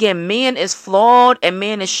 Because again, man is flawed and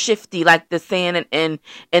man is shifty like the sand in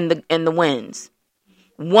the winds.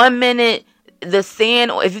 1 minute, the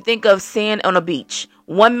sand, if you think of sand on a beach,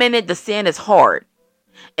 1 minute the sand is hard.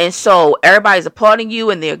 And so everybody's applauding you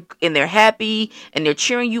and they're happy and they're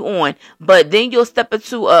cheering you on. But then you'll step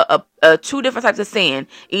into a 2 different types of sand.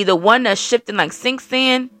 Either one that's shifting like sink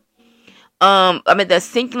sand. That's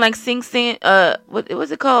sinking like sink sand.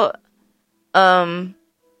 What's it called?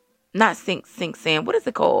 Not sink sand. What is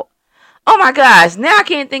it called? Oh my gosh, now I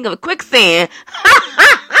can't think of it. Quicksand.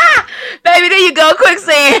 Baby, there you go,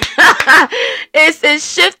 quicksand. It's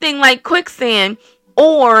shifting like quicksand.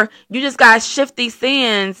 Or you just got shifty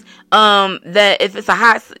sands that if it's a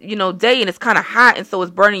hot day and it's kind of hot and so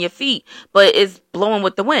it's burning your feet, but it's blowing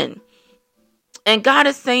with the wind. And God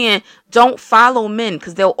is saying, don't follow men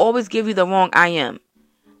because they'll always give you the wrong I am.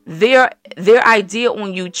 Their idea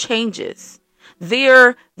on you changes.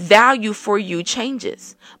 Their value for you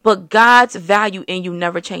changes. But God's value in you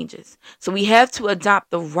never changes. So we have to adopt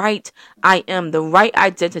the right I am, the right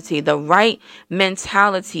identity, the right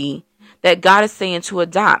mentality that God is saying to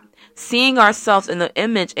adopt. Seeing ourselves in the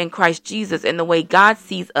image in Christ Jesus in the way God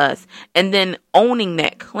sees us, and then owning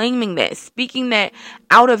that, claiming that, speaking that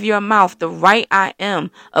out of your mouth, the right I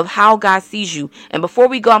am of how God sees you. And before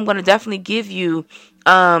we go, I'm going to definitely give you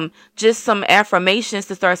just some affirmations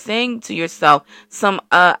to start saying to yourself, some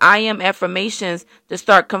I am affirmations to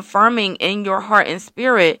start confirming in your heart and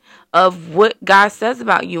spirit of what God says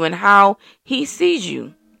about you and how he sees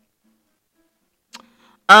you.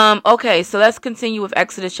 Okay, so let's continue with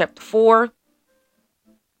Exodus chapter 4.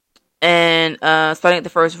 And starting at the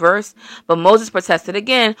first verse, but Moses protested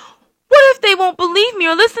again. What if they won't believe me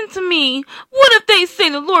or listen to me? What if they say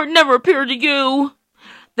the Lord never appeared to you?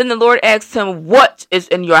 Then the Lord asked him, what is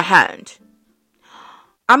in your hand?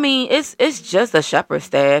 I mean, it's just a shepherd's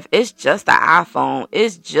staff. It's just an iPhone.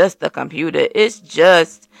 It's just a computer. It's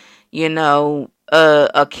just,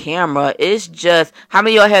 a camera. It's just, how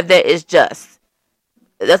many of y'all have that? It's just.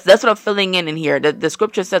 That's what I'm filling in here. The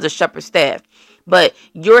scripture says a shepherd's staff. But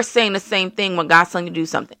you're saying the same thing when God's telling you to do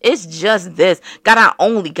something. It's just this. God, I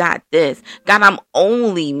only got this. God, I'm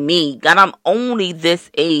only me. God, I'm only this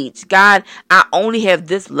age. God, I only have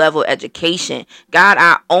this level of education. God,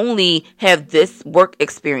 I only have this work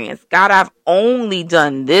experience. God, I've only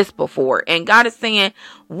done this before. And God is saying,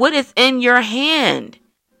 what is in your hand?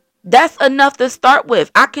 That's enough to start with.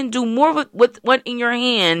 I can do more with what's in your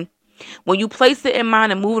hand. When you place it in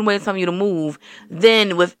mind and move in the way it's telling you to move,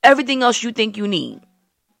 then with everything else you think you need,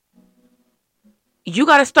 you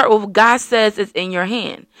got to start with what God says is in your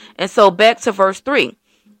hand. And so back to verse 3.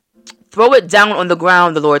 Throw it down on the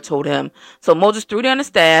ground, the Lord told him. So Moses threw down the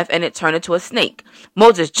staff and it turned into a snake.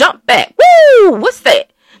 Moses jumped back. Woo! What's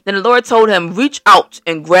that? Then the Lord told him, reach out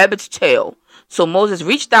and grab its tail. So Moses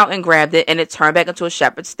reached out and grabbed it and it turned back into a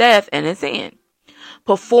shepherd's staff in his hand.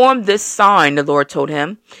 Perform this sign, the Lord told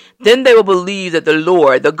him. Then they will believe that the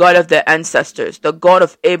Lord, the God of their ancestors, the God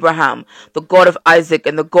of Abraham, the God of Isaac,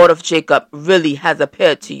 and the God of Jacob really has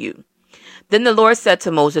appeared to you. Then the Lord said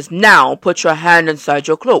to Moses, now put your hand inside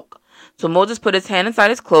your cloak. So Moses put his hand inside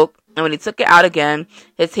his cloak, and when he took it out again,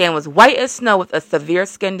 his hand was white as snow with a severe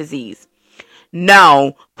skin disease.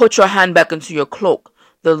 Now put your hand back into your cloak,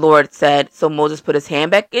 the Lord said. So Moses put his hand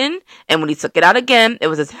back in, and when he took it out again, it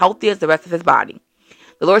was as healthy as the rest of his body.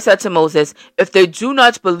 The Lord said to Moses, if they do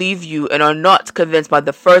not believe you and are not convinced by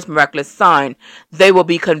the first miraculous sign, they will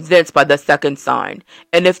be convinced by the second sign.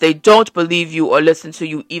 And if they don't believe you or listen to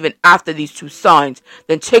you even after these two signs,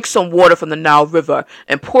 then take some water from the Nile River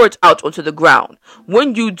and pour it out onto the ground.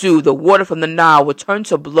 When you do, the water from the Nile will turn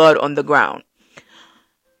to blood on the ground.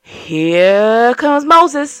 Here comes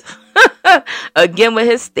Moses. Again with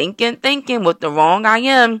his stinking thinking with the wrong I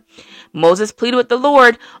am. Moses pleaded with the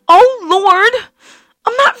Lord, oh Lord,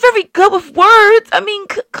 I'm not very good with words. I mean,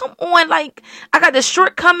 come on. Like, I got this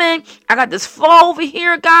shortcoming. I got this flaw over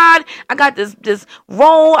here, God. I got this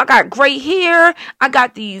roll. I got gray hair. I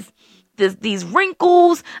got these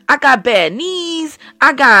wrinkles. I got bad knees.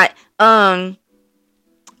 I got bad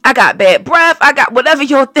breath. I got whatever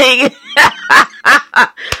your thing is.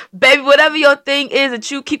 Baby, whatever your thing is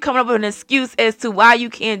that you keep coming up with an excuse as to why you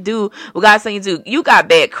can't do what God's saying you do. You got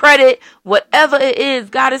bad credit. Whatever it is,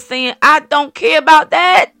 God is saying, I don't care about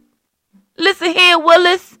that. Listen here,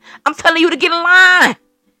 Willis. I'm telling you to get in line.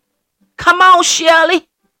 Come on, Shelley.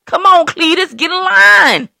 Come on, Cletus. Get in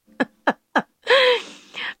line.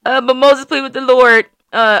 But Moses pleaded with the Lord.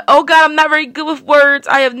 Oh God, I'm not very good with words.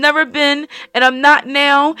 I have never been, and I'm not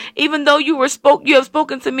now. Even though you have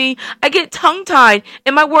spoken to me, I get tongue-tied,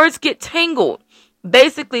 and my words get tangled.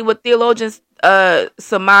 Basically, what theologians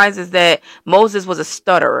surmise is that Moses was a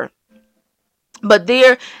stutterer. But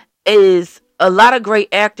there is a lot of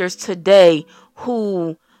great actors today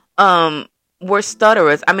who were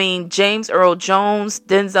stutterers. I mean, James Earl Jones,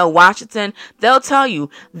 Denzel Washington, they'll tell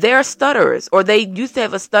you they're stutterers, or they used to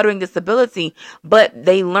have a stuttering disability, but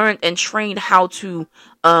they learned and trained how to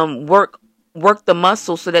work the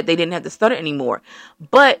muscle so that they didn't have to stutter anymore.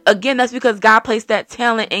 But again, that's because God placed that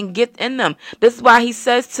talent and gift in them. This is why he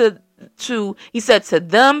says he said to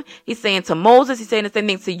them, he's saying to Moses, he's saying the same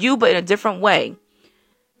thing to you, but in a different way.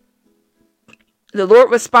 The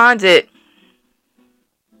Lord responded,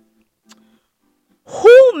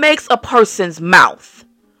 who makes a person's mouth?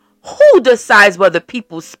 Who decides whether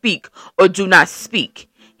people speak or do not speak,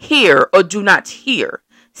 hear or do not hear,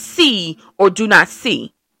 see or do not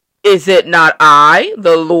see? Is it not I,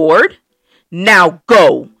 the Lord? Now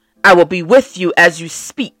go, I will be with you as you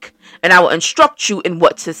speak, and I will instruct you in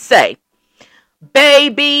what to say.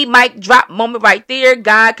 Baby, mic drop moment right there.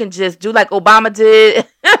 God can just do like Obama did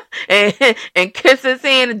and kiss his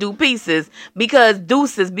hand and do pieces because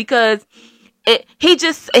he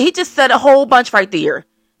just said a whole bunch right there.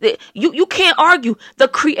 You can't argue. The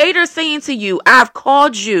Creator saying to you, I've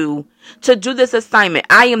called you to do this assignment.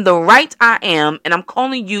 I am the right I am, and I'm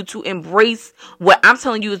calling you to embrace what I'm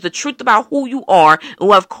telling you is the truth about who you are, and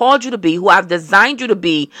who I've called you to be, who I've designed you to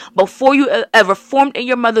be before you ever formed in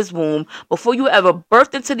your mother's womb, before you ever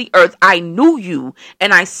birthed into the earth. I knew you,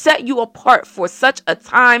 and I set you apart for such a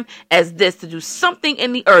time as this to do something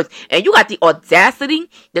in the earth. And you got the audacity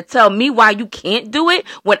to tell me why you can't do it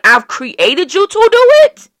when I've created you to do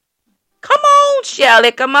it? Come on,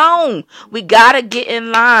 Shelly, come on. We got to get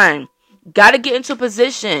in line. Got to get into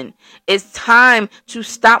position. It's time to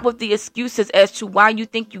stop with the excuses as to why you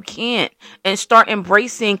think you can't and start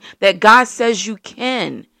embracing that God says you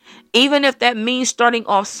can. Even if that means starting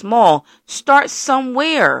off small, start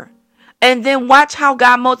somewhere. And then watch how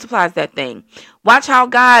God multiplies that thing. Watch how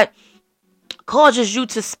God causes you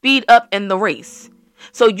to speed up in the race.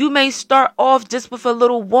 So you may start off just with a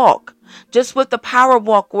little walk, just with the power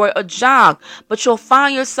walk or a jog, but you'll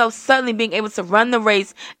find yourself suddenly being able to run the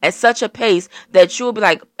race at such a pace that you'll be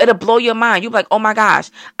like, it'll blow your mind. You'll be like, oh my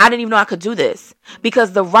gosh, I didn't even know I could do this.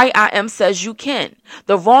 Because the right I am says you can.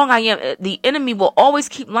 The wrong I am, the enemy will always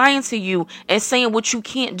keep lying to you and saying what you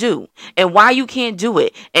can't do and why you can't do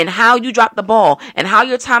it and how you dropped the ball and how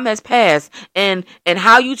your time has passed and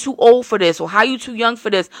how you too old for this or how you too young for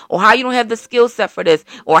this or how you don't have the skill set for this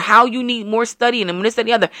or how you need more studying and this and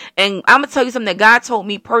the other. And I'm going to tell you something that God told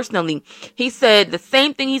me personally. He said the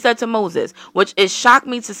same thing he said to Moses, which it shocked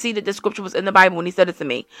me to see that the scripture was in the Bible when he said it to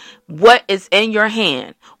me. What is in your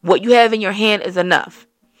hand, what you have in your hand is enough.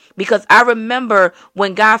 Because I remember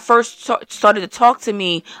when God first started to talk to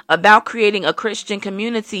me about creating a Christian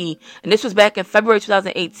community, and this was back in February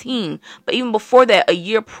 2018, but even before that, a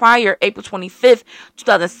year prior, April 25th,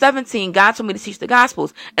 2017, God told me to teach the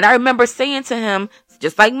Gospels. And I remember saying to him,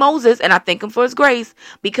 just like Moses, and I thank him for his grace,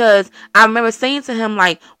 because I remember saying to him,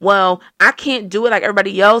 like, well, I can't do it like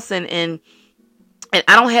everybody else, and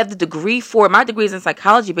I don't have the degree for it. My degree is in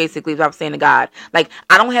psychology, basically, is what I was saying to God. Like,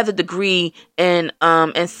 I don't have the degree in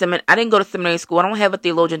seminary. I didn't go to seminary school. I don't have a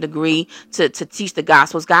theologian degree to teach the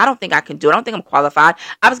Gospels. God, I don't think I can do it. I don't think I'm qualified.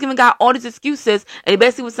 I was giving God all these excuses, and he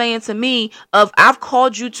basically was saying to me, I've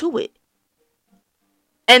called you to it.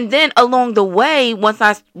 And then along the way, once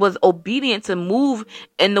I was obedient to move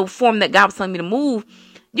in the form that God was telling me to move,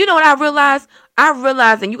 you know what I realized?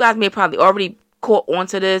 And you guys may probably already caught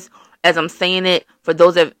onto this as I'm saying it, for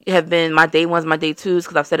those that have been my day ones, my day twos,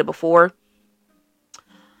 because I've said it before.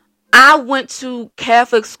 I went to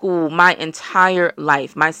Catholic school my entire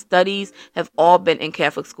life. My studies have all been in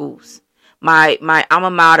Catholic schools. My alma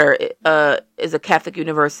mater is a Catholic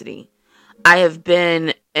university. I have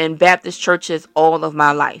been in Baptist churches all of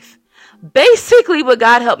my life. Basically, what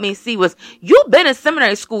God helped me see was, you've been in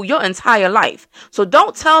seminary school your entire life. So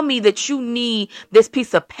don't tell me that you need this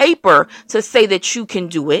piece of paper to say that you can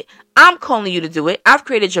do it. I'm calling you to do it. I've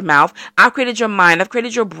created your mouth. I've created your mind. I've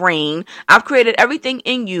created your brain. I've created everything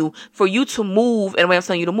in you for you to move in the way I'm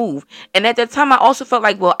telling you to move. And at that time, I also felt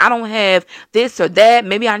like, well, I don't have this or that.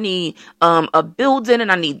 Maybe I need a building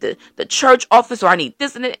and I need the church office, or I need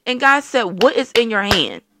this and that. And God said, what is in your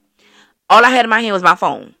hand? All I had in my hand was my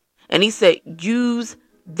phone. And he said, use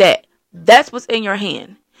that. That's what's in your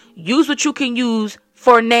hand. Use what you can use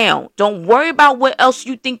for now. Don't worry about what else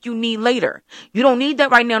you think you need later. You don't need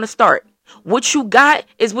that right now to start. What you got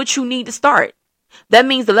is what you need to start. That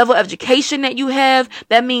means the level of education that you have.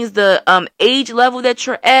 That means the age level that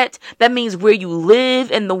you're at. That means where you live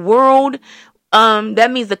in the world.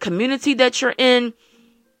 That means the community that you're in.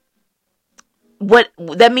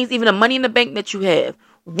 That means even the money in the bank that you have.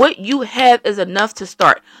 What you have is enough to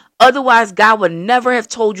start. Otherwise, God would never have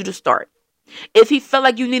told you to start. If he felt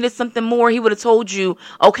like you needed something more, he would have told you,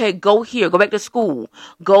 okay, go here, go back to school,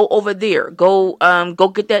 go over there, go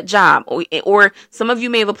get that job. Or some of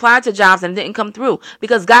you may have applied to jobs and didn't come through,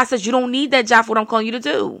 because God says you don't need that job for what I'm calling you to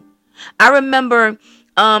do. I remember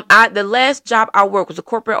the last job I worked was a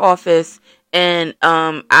corporate office, and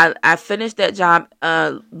I finished that job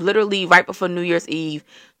literally right before New Year's Eve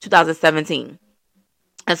 2017.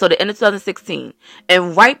 And so the end of 2016.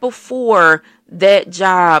 And right before that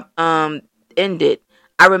job ended,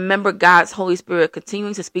 I remember God's Holy Spirit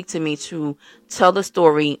continuing to speak to me to tell the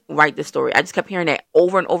story, write the story. I just kept hearing that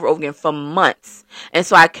over and over again for months. And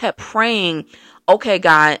so I kept praying, okay,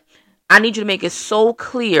 God, I need you to make it so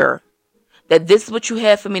clear that this is what you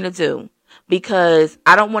have for me to do, because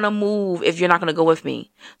I don't want to move if you're not going to go with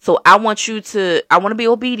me. So I want to be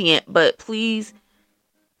obedient, but please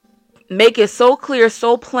make it so clear,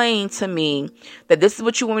 so plain to me that this is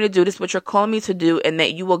what you want me to do, this is what you're calling me to do, and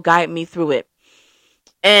that you will guide me through it.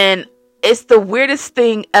 And it's the weirdest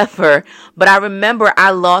thing ever, but I remember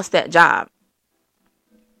I lost that job.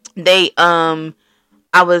 I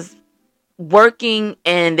was working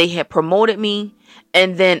and they had promoted me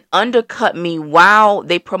and then undercut me while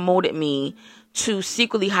they promoted me to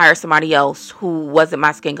secretly hire somebody else who wasn't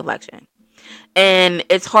my skin complexion. And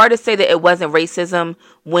it's hard to say that it wasn't racism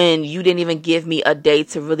when you didn't even give me a day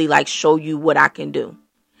to really show you what I can do.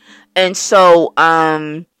 And so,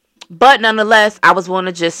 but nonetheless, I was willing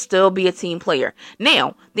to just still be a team player.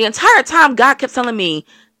 Now, the entire time God kept telling me,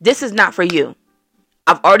 this is not for you.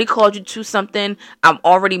 I've already called you to something. I'm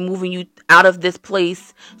already moving you out of this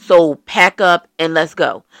place. So pack up and let's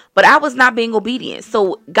go. But I was not being obedient.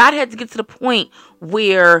 So God had to get to the point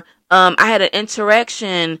where I had an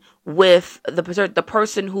interaction with the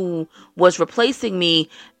person who was replacing me,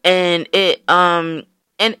 and it and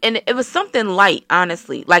it was something light,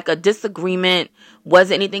 honestly, like a disagreement.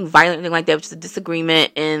 Wasn't anything violent, anything like that. It was just a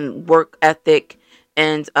disagreement in work ethic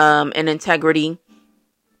and integrity.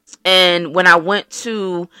 And when I went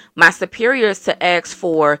to my superiors to ask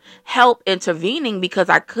for help intervening because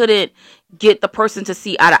I couldn't get the person to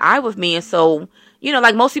see eye to eye with me. And so,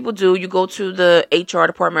 like most people do, you go to the HR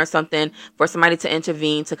department or something for somebody to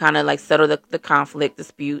intervene to kind of like settle the conflict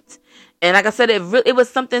disputes. And like I said, it was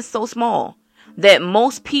something so small that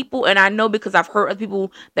most people, and I know because I've heard of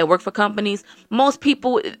people that work for companies, most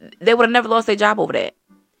people, they would have never lost their job over that.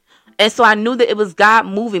 And so I knew that it was God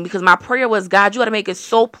moving, because my prayer was, God, you got to make it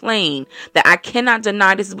so plain that I cannot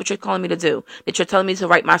deny this is what you're calling me to do, that you're telling me to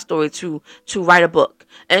write my story, to write a book.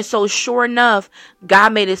 And so sure enough,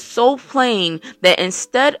 God made it so plain that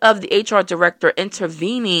instead of the HR director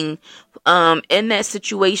intervening in that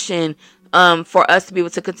situation for us to be able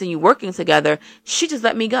to continue working together, she just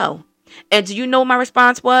let me go. And do you know what my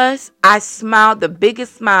response was? I smiled, the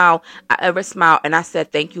biggest smile I ever smiled, and I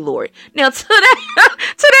said, "Thank you, Lord." Now, to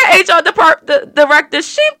that HR department director,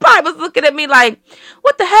 she probably was looking at me like,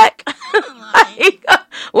 "What the heck? Like,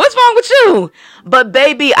 what's wrong with you?" But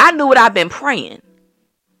baby, I knew what I've been praying.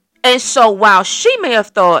 And so while she may have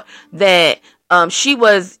thought that she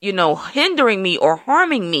was, hindering me or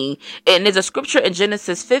harming me, and there's a scripture in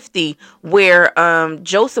Genesis 50 where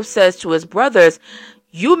Joseph says to his brothers,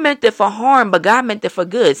 "You meant it for harm, but God meant it for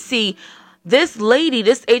good." See, this lady,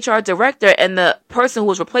 this HR director, and the person who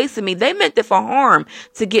was replacing me, they meant it for harm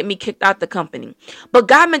to get me kicked out the company. But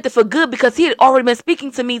God meant it for good because he had already been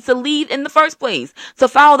speaking to me to lead in the first place, to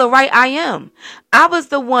follow the right I am. I was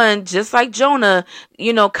the one, just like Jonah,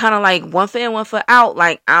 kind of like one foot in, one foot out.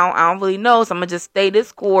 Like, I don't really know, so I'm going to just stay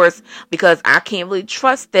this course because I can't really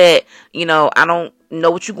trust that, I don't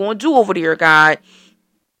know what you're going to do over there, God.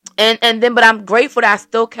 But I'm grateful that I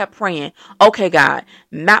still kept praying. Okay, God,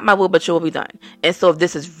 not my will, but your will be done. And so if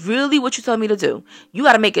this is really what you tell me to do, you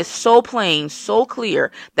got to make it so plain, so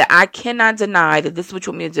clear that I cannot deny that this is what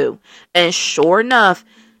you want me to do. And sure enough,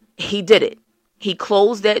 he did it. He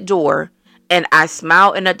closed that door, and I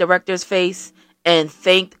smiled in that director's face and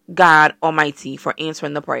thanked God Almighty for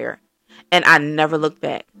answering the prayer. And I never looked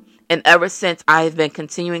back. And ever since, I have been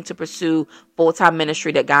continuing to pursue full-time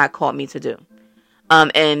ministry that God called me to do.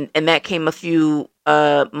 And that came a few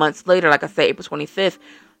months later, like I said, April 25th,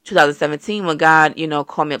 2017, when God,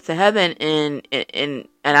 called me up to heaven, and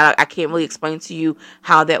I can't really explain to you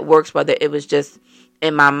how that works, whether it was just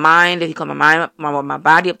in my mind, if he called my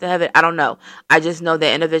body up to heaven, I don't know. I just know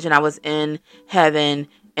that in a vision I was in heaven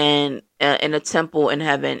and in a temple in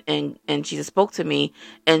heaven, and Jesus spoke to me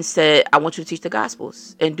and said, "I want you to teach the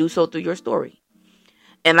Gospels and do so through your story."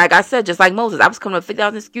 And like I said, just like Moses, I was coming up with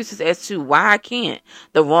 50,000 excuses as to why I can't,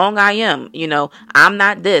 the wrong I am. I'm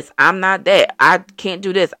not this, I'm not that. I can't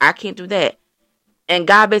do this, I can't do that. And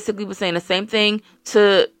God basically was saying the same thing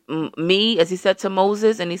to me as he said to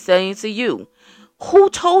Moses, and he's saying to you. Who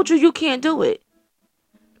told you you can't do it?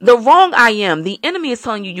 The wrong I am, the enemy is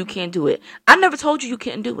telling you can't do it. I never told you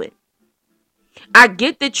can't do it. I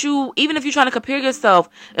get that even if you're trying to compare yourself,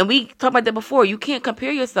 and we talked about that before, you can't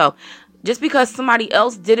compare yourself. Just because somebody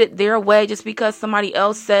else did it their way, just because somebody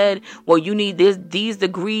else said, well, you need these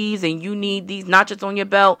degrees, and you need these notches on your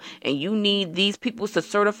belt, and you need these people to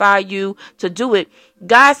certify you to do it.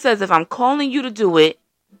 God says, if I'm calling you to do it,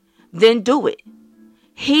 then do it.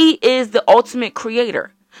 He is the ultimate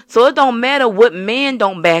creator. So it don't matter what man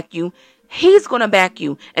don't back you. He's going to back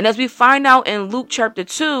you. And as we find out in Luke chapter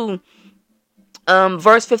 2,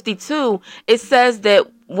 verse 52, it says that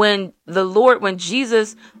when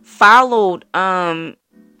Jesus followed God's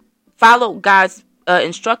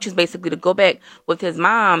instructions, basically to go back with his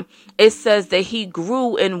mom, it says that he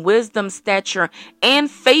grew in wisdom, stature, and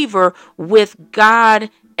favor with God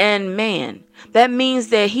and man. That means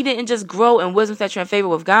that he didn't just grow in wisdom, stature, and favor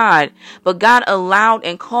with God, but God allowed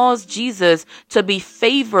and caused Jesus to be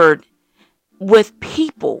favored with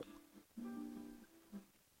people.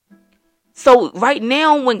 So right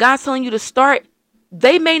now, when God's telling you to start,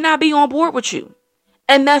 they may not be on board with you.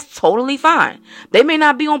 And that's totally fine. They may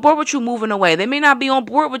not be on board with you moving away. They may not be on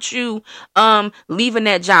board with you leaving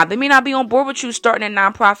that job. They may not be on board with you starting a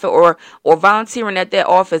nonprofit or volunteering at that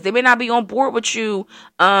office. They may not be on board with you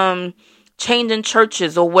changing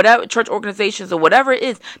churches or whatever, church organizations or whatever it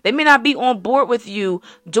is. They may not be on board with you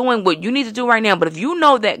doing what you need to do right now. But if you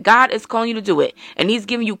know that God is calling you to do it and he's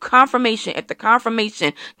giving you confirmation after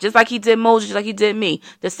confirmation, just like he did Moses, just like he did me,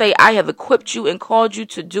 to say, I have equipped you and called you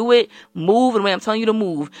to do it, move in the way I'm telling you to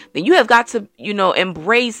move, then you have got to,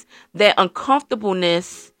 embrace that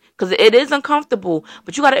uncomfortableness. Because it is uncomfortable,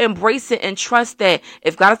 but you got to embrace it and trust that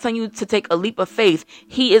if God is telling you to take a leap of faith,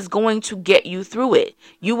 he is going to get you through it.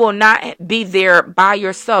 You will not be there by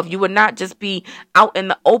yourself. You will not just be out in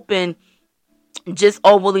the open, just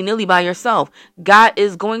all willy-nilly by yourself. God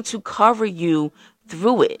is going to cover you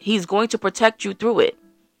through it. He's going to protect you through it.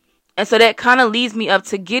 And so that kind of leads me up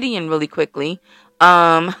to Gideon really quickly.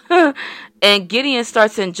 And Gideon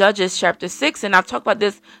starts in Judges chapter 6. And I've talked about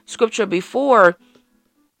this scripture before,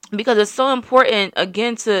 because it's so important,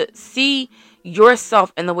 again, to see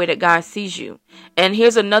yourself in the way that God sees you. And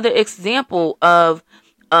here's another example of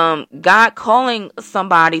God calling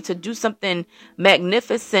somebody to do something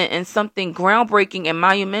magnificent and something groundbreaking and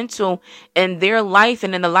monumental in their life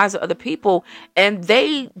and in the lives of other people. And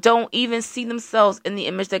they don't even see themselves in the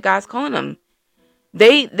image that God's calling them.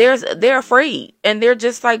 They're afraid. And they're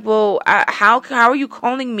just like, well, how are you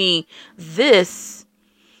calling me this?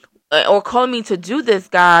 Or calling me to do this,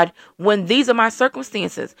 God, when these are my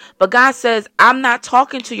circumstances. But God says, I'm not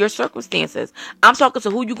talking to your circumstances. I'm talking to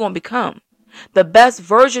who you're going to become. The best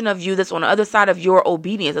version of you that's on the other side of your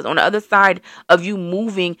obedience, that's on the other side of you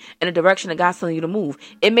moving in the direction that God's telling you to move.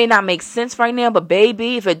 It may not make sense right now, but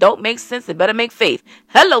baby, if it don't make sense, it better make faith.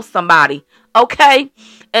 Hello, somebody. Okay?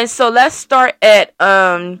 And so let's start at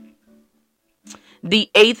the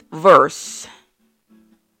 8th verse.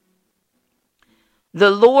 The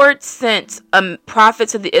Lord sent a prophet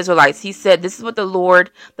to the Israelites. He said, this is what the Lord,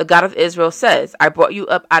 the God of Israel, says. I brought you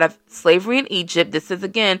up out of slavery in Egypt. This is,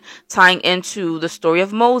 again, tying into the story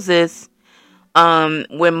of Moses,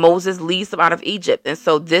 when Moses leads them out of Egypt. And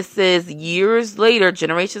so this is years later,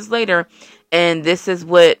 generations later, and this is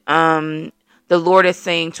what the Lord is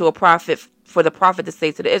saying to a prophet, for the prophet to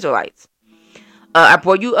say to the Israelites. I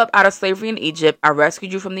brought you up out of slavery in Egypt. I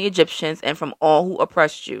rescued you from the Egyptians and from all who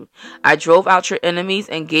oppressed you. I drove out your enemies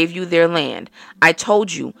and gave you their land. I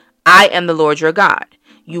told you, I am the Lord your God.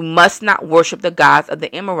 You must not worship the gods of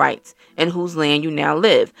the Amorites, in whose land you now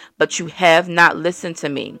live. But you have not listened to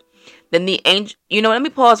me. Then the angel, let me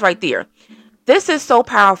pause right there. This is so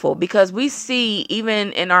powerful because we see,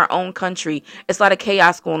 even in our own country, it's a lot of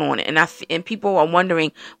chaos going on. And people are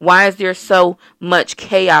wondering, why is there so much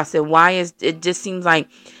chaos? And why is it just seems like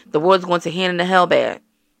the world's going to hand in the hell bad?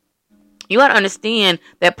 You got to understand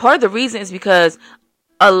that part of the reason is because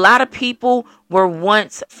a lot of people were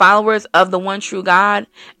once followers of the one true God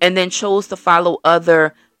and then chose to follow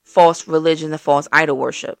other false religions and false idol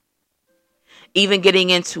worship. Even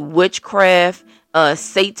getting into witchcraft,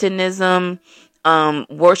 Satanism,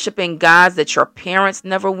 worshiping gods that your parents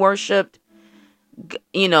never worshipped,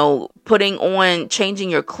 changing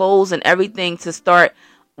your clothes and everything to start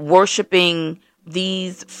worshiping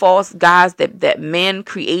these false gods that man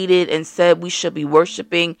created and said we should be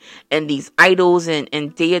worshiping, and these idols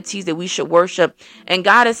and deities that we should worship. And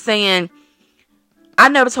God is saying, I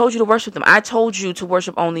never told you to worship them. I told you to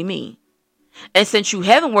worship only me. And since you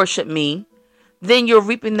haven't worshiped me, then you're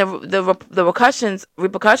reaping the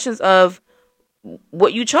repercussions of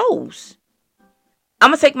what you chose. I'm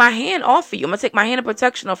going to take my hand off of you. I'm going to take my hand of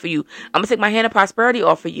protection off of you. I'm going to take my hand of prosperity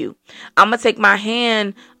off of you. I'm going to take my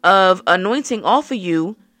hand of anointing off of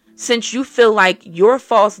you, since you feel like your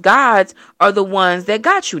false gods are the ones that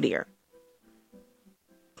got you there.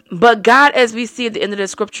 But God, as we see at the end of the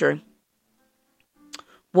scripture,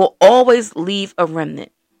 will always leave a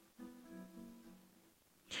remnant.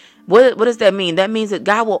 What does that mean? That means that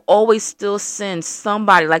God will always still send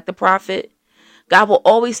somebody like the prophet. God will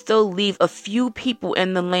always still leave a few people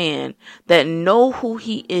in the land that know who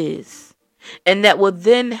he is, and that will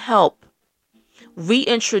then help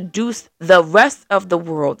reintroduce the rest of the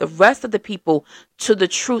world, the rest of the people, to the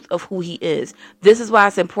truth of who he is. This is why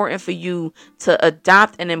it's important for you to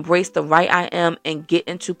adopt and embrace the right I am and get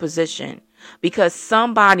into position, because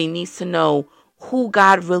somebody needs to know who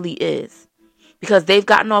God really is. Because they've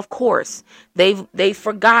gotten off course. They've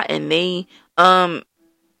forgotten. They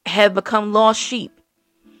have become lost sheep.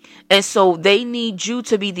 And so they need you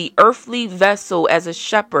to be the earthly vessel as a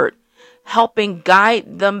shepherd, helping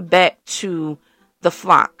guide them back to the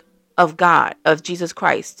flock of God, of Jesus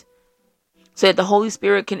Christ, so that the Holy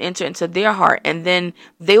Spirit can enter into their heart, and then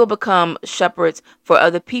they will become shepherds for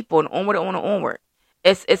other people, and onward and onward and onward.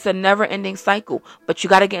 It's a never-ending cycle, but you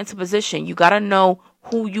got to get into position. You got to know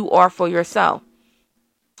who you are for yourself.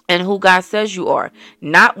 and who God says you are,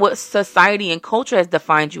 not what society and culture has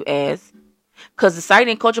defined you as, because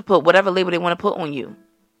society and culture put whatever label they want to put on you.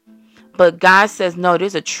 But God says, no,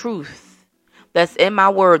 there's a truth that's in my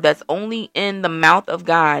word that's only in the mouth of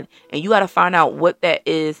God, and you got to find out what that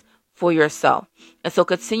is for yourself. And so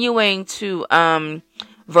continuing to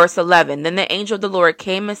verse 11, then the angel of the Lord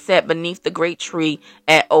came and sat beneath the great tree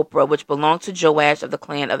at Ophrah, which belonged to Joash of the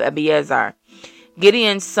clan of Abiezer.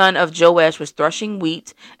 Gideon, son of Joash, was threshing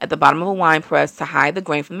wheat at the bottom of a winepress to hide the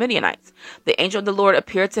grain from the Midianites. The angel of the Lord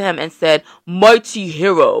appeared to him and said, "Mighty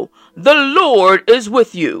hero, the Lord is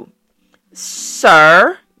with you."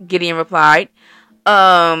 "Sir," Gideon replied,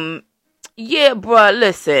 yeah, bruh,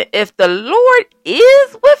 listen, if the Lord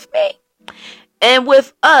is with me and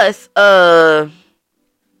with us, why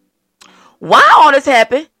all this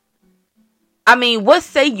happened? I mean, what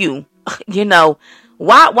say you? You know,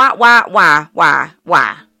 why?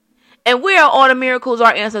 And where are all the miracles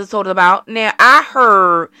our ancestors told us about? Now, I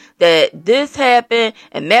heard that this happened,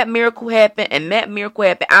 and that miracle happened, and that miracle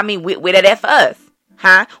happened. I mean, where that at for us?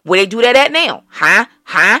 Huh? Where they do that at now? Huh?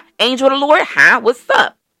 Angel of the Lord? Huh? What's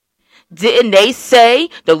up? Didn't they say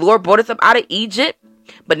the Lord brought us up out of Egypt?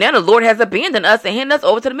 But now the Lord has abandoned us and handed us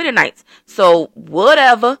over to the Midianites. So,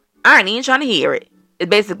 whatever. I ain't even trying to hear it. It's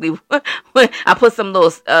basically, I put some little,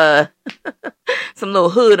 some little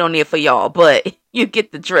hood on there for y'all, but you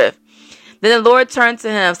get the drift. Then the Lord turned to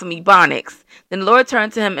him, some Ebonics. Then the Lord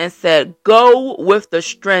turned to him and said, "Go with the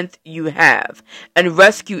strength you have and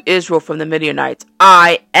rescue Israel from the Midianites.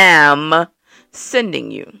 I am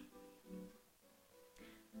sending you."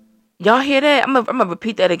 Y'all hear that? I'm gonna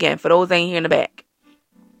repeat that again for those ain't here in the back.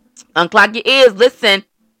 Unclog your ears. Listen.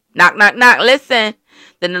 Knock, knock, knock. Listen.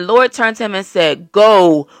 Then the Lord turned to him and said,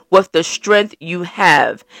 "Go with the strength you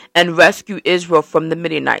have and rescue Israel from the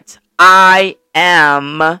Midianites. I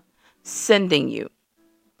am sending you."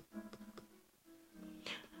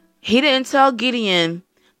 He didn't tell Gideon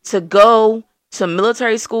to go to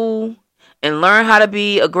military school and learn how to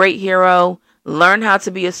be a great hero, learn how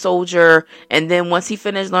to be a soldier, and then once he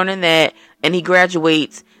finished learning that and he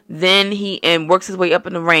graduates, then he works his way up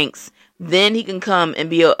in the ranks, then he can come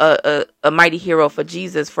and be a mighty hero for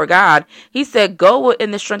Jesus, for God. He said, go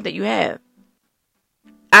in the strength that you have.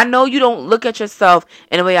 I know you don't look at yourself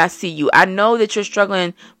in the way I see you. I know that you're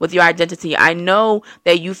struggling with your identity. I know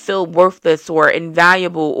that you feel worthless or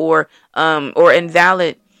invaluable or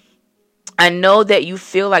invalid. I know that you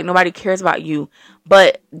feel like nobody cares about you,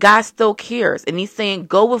 but God still cares. And he's saying,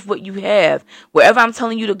 go with what you have. Wherever I'm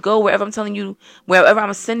telling you to go, wherever I'm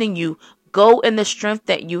sending you, go in the strength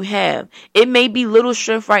that you have. It may be little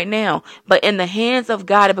strength right now, but in the hands of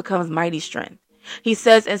God, it becomes mighty strength. He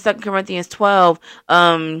says in 2 Corinthians 12,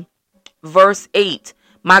 verse 8,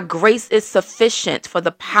 "My grace is sufficient for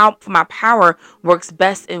my power works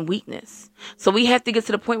best in weakness." So we have to get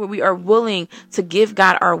to the point where we are willing to give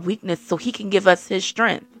God our weakness so he can give us his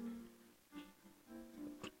strength.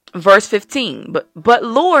 Verse 15, but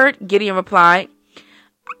Lord, Gideon replied,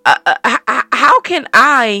 how can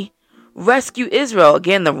I rescue Israel?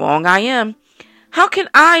 Again, the wrong I am. How can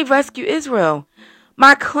I rescue Israel?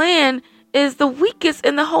 My clan is the weakest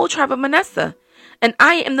in the whole tribe of Manasseh, and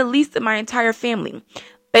I am the least in my entire family.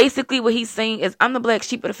 Basically, what he's saying is, I'm the black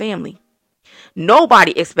sheep of the family.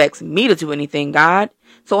 Nobody expects me to do anything, God.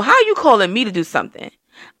 So how are you calling me to do something?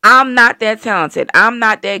 I'm not that talented. I'm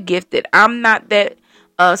not that gifted. I'm not that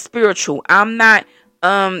spiritual. I'm not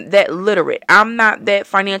that literate. I'm not that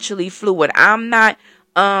financially fluid. I'm not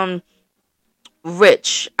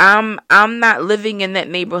rich. I'm not living in that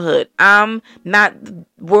neighborhood. I'm not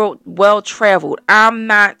well traveled. I'm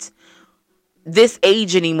not this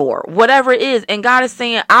age anymore. Whatever it is. And God is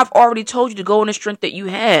saying, I've already told you to go in the strength that you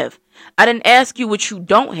have. I didn't ask you what you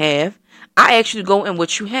don't have. I asked you to go in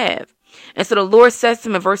what you have. And so the Lord says to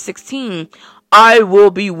him in verse 16, "I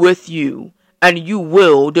will be with you, and you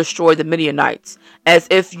will destroy the Midianites, as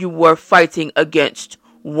if you were fighting against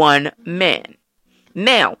one man."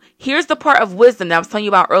 Now, here's the part of wisdom that I was telling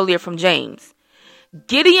you about earlier from James.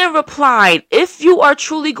 Gideon replied, "If you are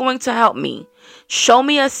truly going to help me, show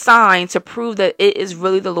me a sign to prove that it is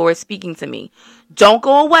really the Lord speaking to me. Don't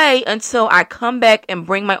go away until I come back and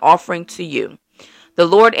bring my offering to you." The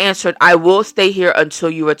Lord answered, "I will stay here until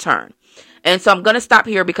you return." And so I'm going to stop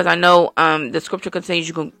here because I know the scripture continues.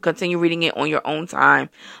 You can continue reading it on your own time.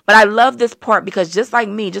 But I love this part because just like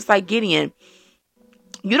me, just like Gideon,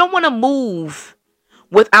 you don't want to move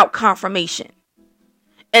without confirmation.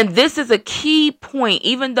 And this is a key point,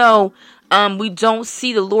 even though we don't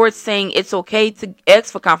see the Lord saying it's okay to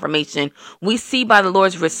ask for confirmation. We see by the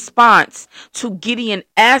Lord's response to Gideon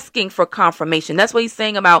asking for confirmation. That's what he's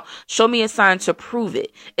saying about show me a sign to prove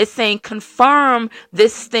it. It's saying confirm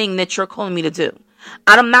this thing that you're calling me to do.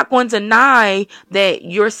 I'm not going to deny that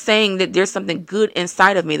you're saying that there's something good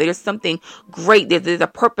inside of me, that there's something great, that there's a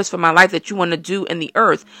purpose for my life that you want to do in the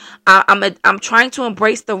earth. I'm trying to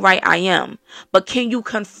embrace the right I am, but can you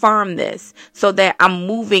confirm this so that I'm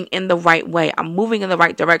moving in the right way? I'm moving in the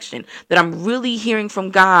right direction, that I'm really hearing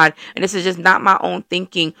from God, and this is just not my own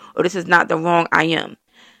thinking, or this is not the wrong I am.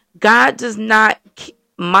 God does not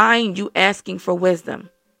mind you asking for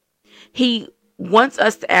wisdom. He wants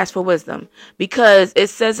us to ask for wisdom, because it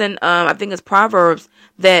says in I think it's Proverbs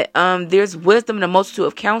that there's wisdom in a multitude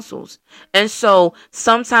of counsels. And so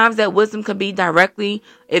sometimes that wisdom can be directly,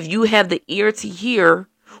 if you have the ear to hear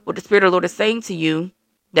what the Spirit of the Lord is saying to you.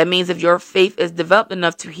 That means if your faith is developed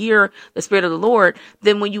enough to hear the Spirit of the Lord,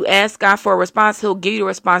 then when you ask God for a response, He'll give you a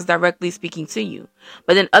response directly speaking to you.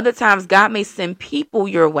 But then other times God may send people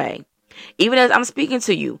your way. Even as I'm speaking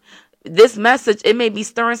to you, this message, it may be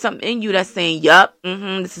stirring something in you that's saying, yup,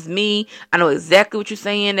 this is me. I know exactly what you're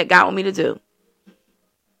saying that God want me to do.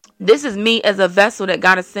 This is me as a vessel that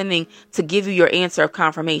God is sending to give you your answer of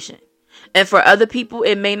confirmation. And for other people,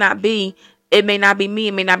 it may not be me. It may not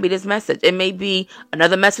be this message. It may be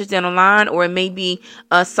another message down the line, or it may be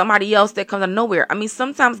somebody else that comes out of nowhere. I mean,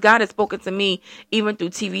 sometimes God has spoken to me even through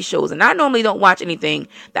TV shows, and I normally don't watch anything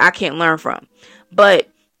that I can't learn from. But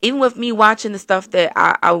even with me watching the stuff that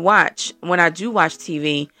I watch when I do watch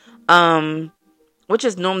TV, which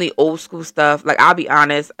is normally old school stuff, like I'll be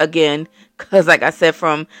honest, again, because like I said,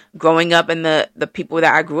 from growing up and the people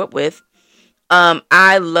that I grew up with,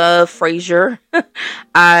 I love Frasier.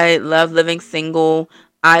 I love Living Single.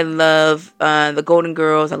 I love the Golden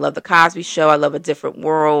Girls. I love the Cosby Show. I love A Different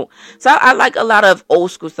World. So I like a lot of old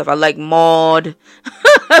school stuff. I like Maude.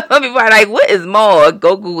 People are like, what is Maude?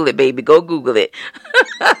 Go Google it, baby. Go Google it.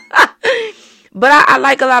 But I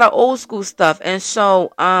like a lot of old school stuff. And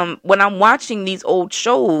so when I'm watching these old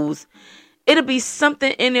shows, it'll be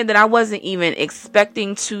something in there that I wasn't even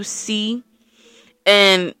expecting to see.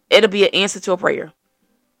 And it'll be an answer to a prayer.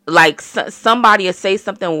 Like somebody will say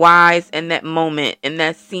something wise in that moment, in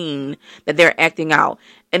that scene that they're acting out.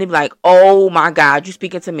 And it'll be like, oh my God, you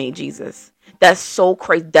speaking to me, Jesus. That's so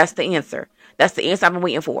crazy. That's the answer. That's the answer I've been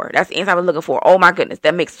waiting for. That's the answer I've been looking for. Oh my goodness.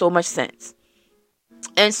 That makes so much sense.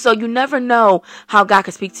 And so you never know how God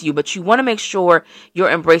can speak to you, but you want to make sure you're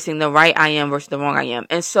embracing the right I am versus the wrong I am.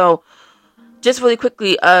 And so just really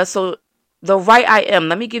quickly, so the right I am,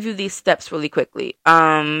 let me give you these steps really quickly.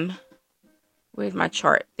 Where's my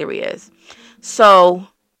chart? There he is. So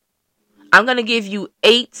I'm going to give you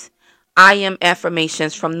 8 I am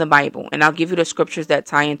affirmations from the Bible, and I'll give you the scriptures that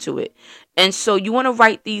tie into it. And so you want to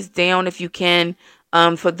write these down if you can.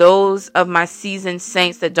 For those of my seasoned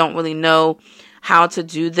saints that don't really know how to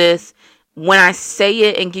do this, when I say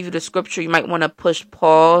it and give you the scripture, you might want to push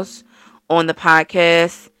pause on the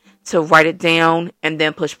podcast to write it down and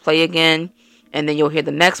then push play again. And then you'll hear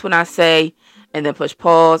the next one I say and then push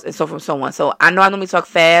pause and so forth and so on. So I know I normally talk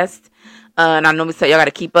fast and I normally say y'all got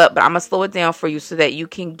to keep up, but I'm going to slow it down for you so that you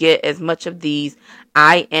can get as much of these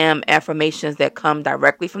I am affirmations that come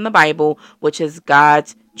directly from the Bible, which is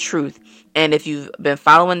God's truth. And if you've been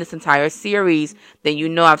following this entire series, then you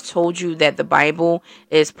know I've told you that the Bible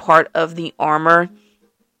is part of the armor,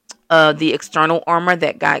 the external armor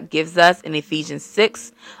that God gives us in Ephesians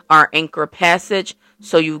 6, our anchor passage.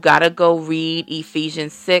 So you've got to go read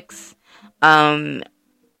Ephesians 6,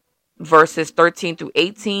 verses 13 through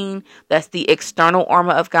 18. That's the external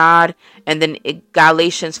armor of God. And then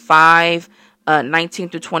Galatians 5, 19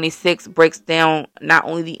 through 26 breaks down not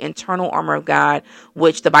only the internal armor of God,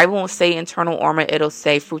 which the Bible won't say internal armor, it'll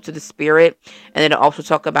say fruits of the Spirit. And then it'll also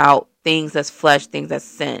talk about things that's flesh, things that's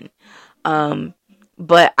sin.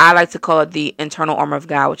 But I like to call it the internal armor of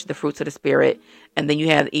God, which is the fruits of the Spirit. And then you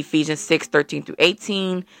have Ephesians 6, 13 through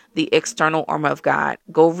 18, the external armor of God.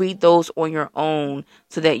 Go read those on your own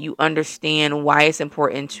so that you understand why it's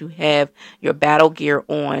important to have your battle gear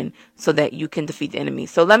on so that you can defeat the enemy.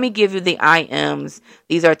 So let me give you the I ams.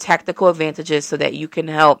 These are tactical advantages so that you can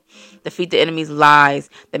help defeat the enemy's lies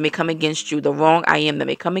that may come against you, the wrong I am that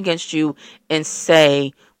may come against you and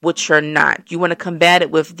say what you're not. You want to combat it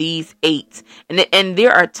with these 8. And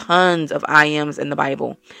there are tons of I ams in the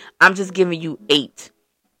Bible. I'm just giving you 8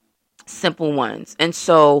 simple ones. And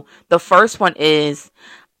so the first one is,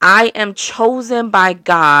 I am chosen by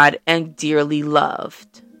God and dearly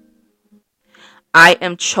loved. I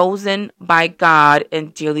am chosen by God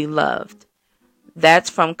and dearly loved. That's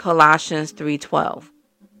from Colossians 3:12.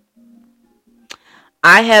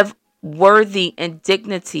 I have worthy and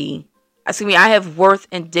dignity. I have worth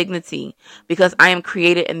and dignity because I am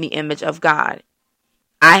created in the image of God.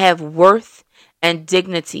 I have worth and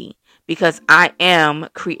dignity because I am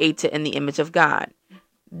created in the image of God.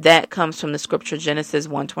 That comes from the scripture Genesis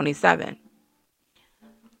 1:27.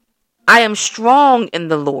 I am strong in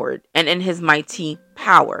the Lord and in his mighty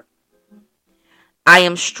power. I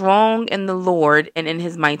am strong in the Lord and in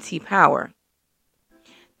his mighty power.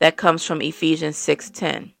 That comes from Ephesians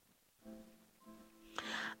 6:10.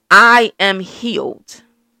 I am healed.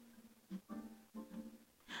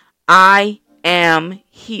 I am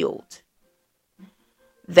healed.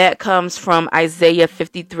 That comes from Isaiah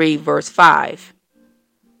 53 verse 5.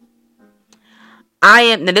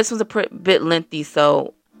 Now this was a bit lengthy,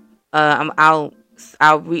 so I'll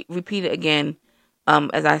repeat it again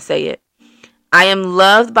as I say it. I am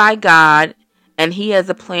loved by God, and he has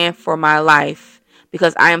a plan for my life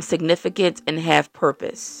because I am significant and have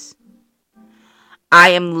purpose. I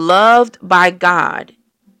am loved by God,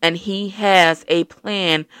 and he has a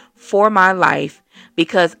plan for my life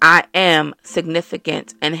because I am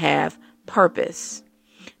significant and have purpose.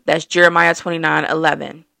 That's Jeremiah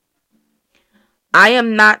 29:11. I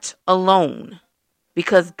am not alone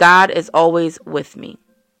because God is always with me.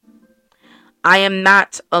 I am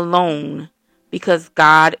not alone because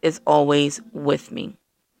God is always with me.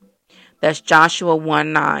 That's Joshua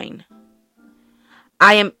 1:9.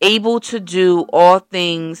 I am able to do all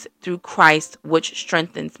things through Christ, which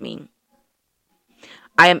strengthens me.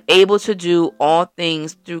 I am able to do all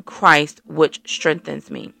things through Christ, which strengthens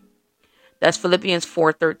me. That's Philippians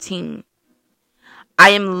 4:13. I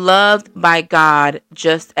am loved by God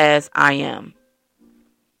just as I am.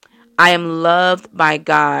 I am loved by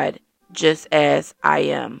God just as I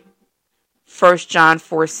am. 1 John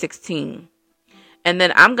 4:16. And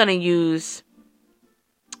then I'm going to use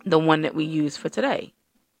the one that we use for today,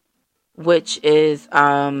 which is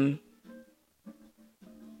I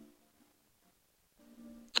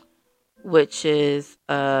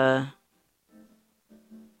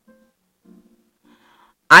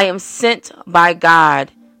am sent by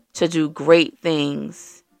God to do great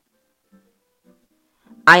things.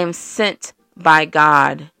 I am sent by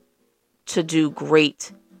God to do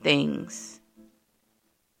great things.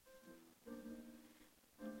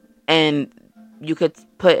 And you could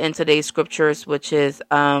put in today's scriptures, which is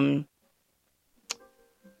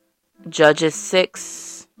Judges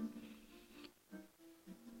 6,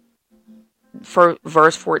 for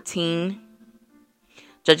verse 14.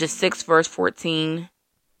 Judges 6, verse 14.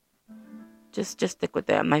 Just stick with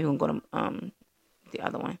that. I'm not even going to the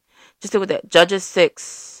other one. Just stick with that. Judges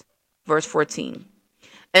 6, verse 14.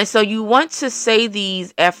 And so you want to say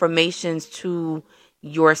these affirmations to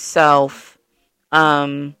yourself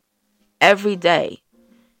every day.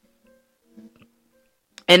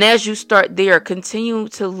 And as you start there, continue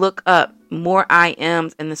to look up more I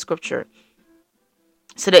ams in the scripture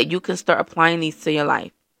so that you can start applying these to your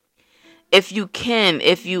life. If you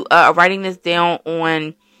are writing this down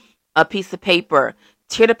on a piece of paper,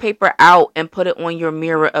 tear the paper out and put it on your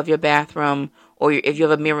mirror of your bathroom, or if you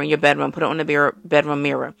have a mirror in your bedroom, put it on the bedroom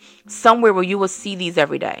mirror, somewhere where you will see these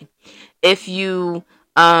every day. If you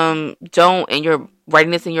don't, and you're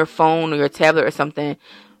writing this in your phone or your tablet or something,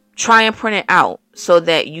 try and print it out so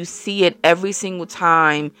that you see it every single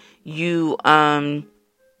time you go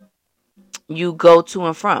to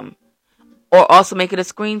and from. Or also make it a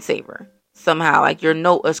screensaver somehow, like your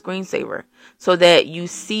note a screensaver, so that you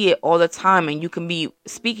see it all the time and you can be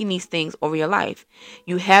speaking these things over your life.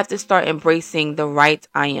 You have to start embracing the right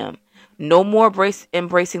I am. No more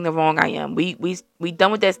embracing the wrong I am. We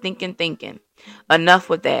done with that stinking thinking. Enough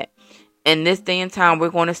with that. In this day and time, we're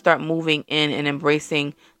going to start moving in and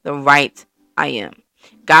embracing the right I am.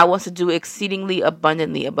 God wants to do exceedingly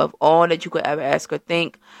abundantly above all that you could ever ask or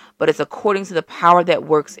think, but it's according to the power that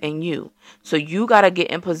works in you. So you got to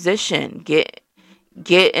get in position, get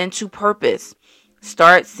into purpose.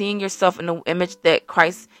 Start seeing yourself in the image that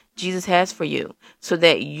Christ Jesus has for you, so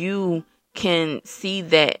that you can see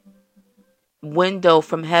that window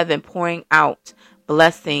from heaven pouring out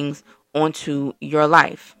blessings onto your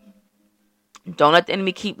life. Don't let the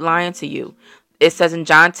enemy keep lying to you. It says in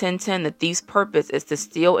John 10:10, the thief's purpose is to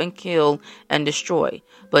steal and kill and destroy.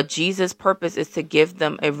 But Jesus' purpose is to give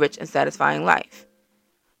them a rich and satisfying life.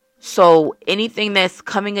 So anything that's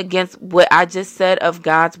coming against what I just said of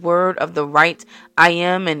God's word, of the right I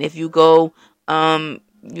am, and if you go, look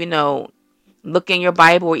in your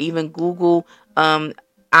Bible or even Google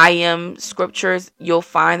I am scriptures, you'll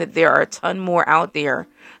find that there are a ton more out there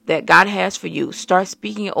that God has for you. Start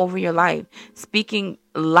speaking it over your life. Speaking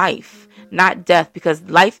life, not death, because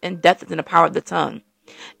life and death is in the power of the tongue.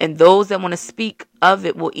 And those that want to speak of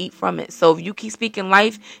it will eat from it. So if you keep speaking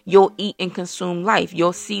life, you'll eat and consume life.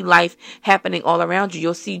 You'll see life happening all around you.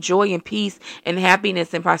 You'll see joy and peace and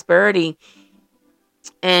happiness and prosperity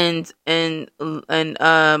and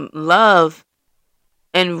love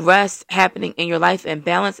and rest happening in your life and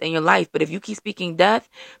balance in your life. But if you keep speaking death,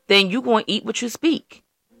 then you're going to eat what you speak.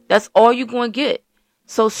 That's all you're going to get.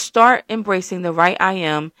 So start embracing the right I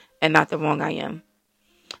am and not the wrong I am.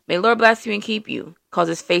 May the Lord bless you and keep you, cause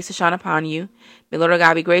his face to shine upon you. May the Lord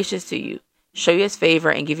God be gracious to you, show you his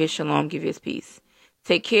favor, and give you his shalom, give you his peace.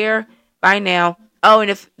 Take care. Bye now. Oh,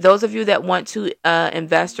 and if those of you that want to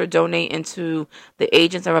invest or donate into the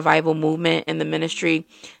Agents of Revival movement and the ministry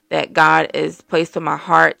that God has placed on my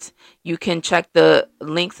heart, you can check the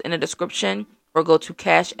links in the description or go to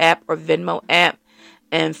Cash App or Venmo app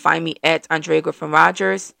and find me at Andrea Griffin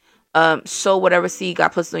Rogers. Sow whatever seed God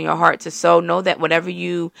puts on your heart to sow. Know that whatever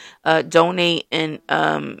you donate and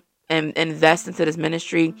invest into this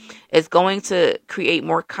ministry is going to create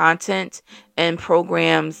more content and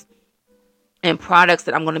programs and products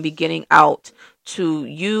that I'm going to be getting out to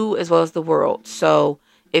you as well as the world. So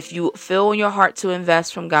if you feel in your heart to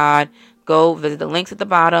invest from God, go visit the links at the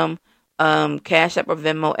bottom, Cash App or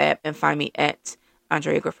Venmo app, and find me at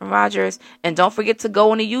Andrea Griffin Rogers. And don't forget to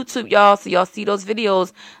go on to YouTube, y'all, so y'all see those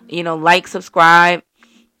videos. Like, subscribe,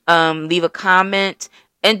 leave a comment,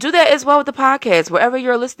 and do that as well with the podcast, wherever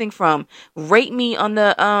you're listening from. Rate me on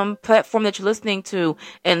the platform that you're listening to,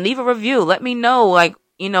 and leave a review. Let me know,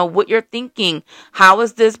 what you're thinking. How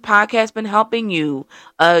has this podcast been helping you?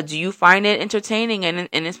 Do you find it entertaining and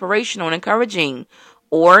inspirational and encouraging,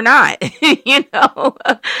 or not?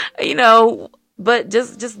 But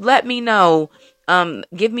just let me know.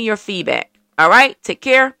 Give me your feedback. All right. Take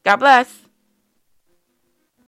care. God bless.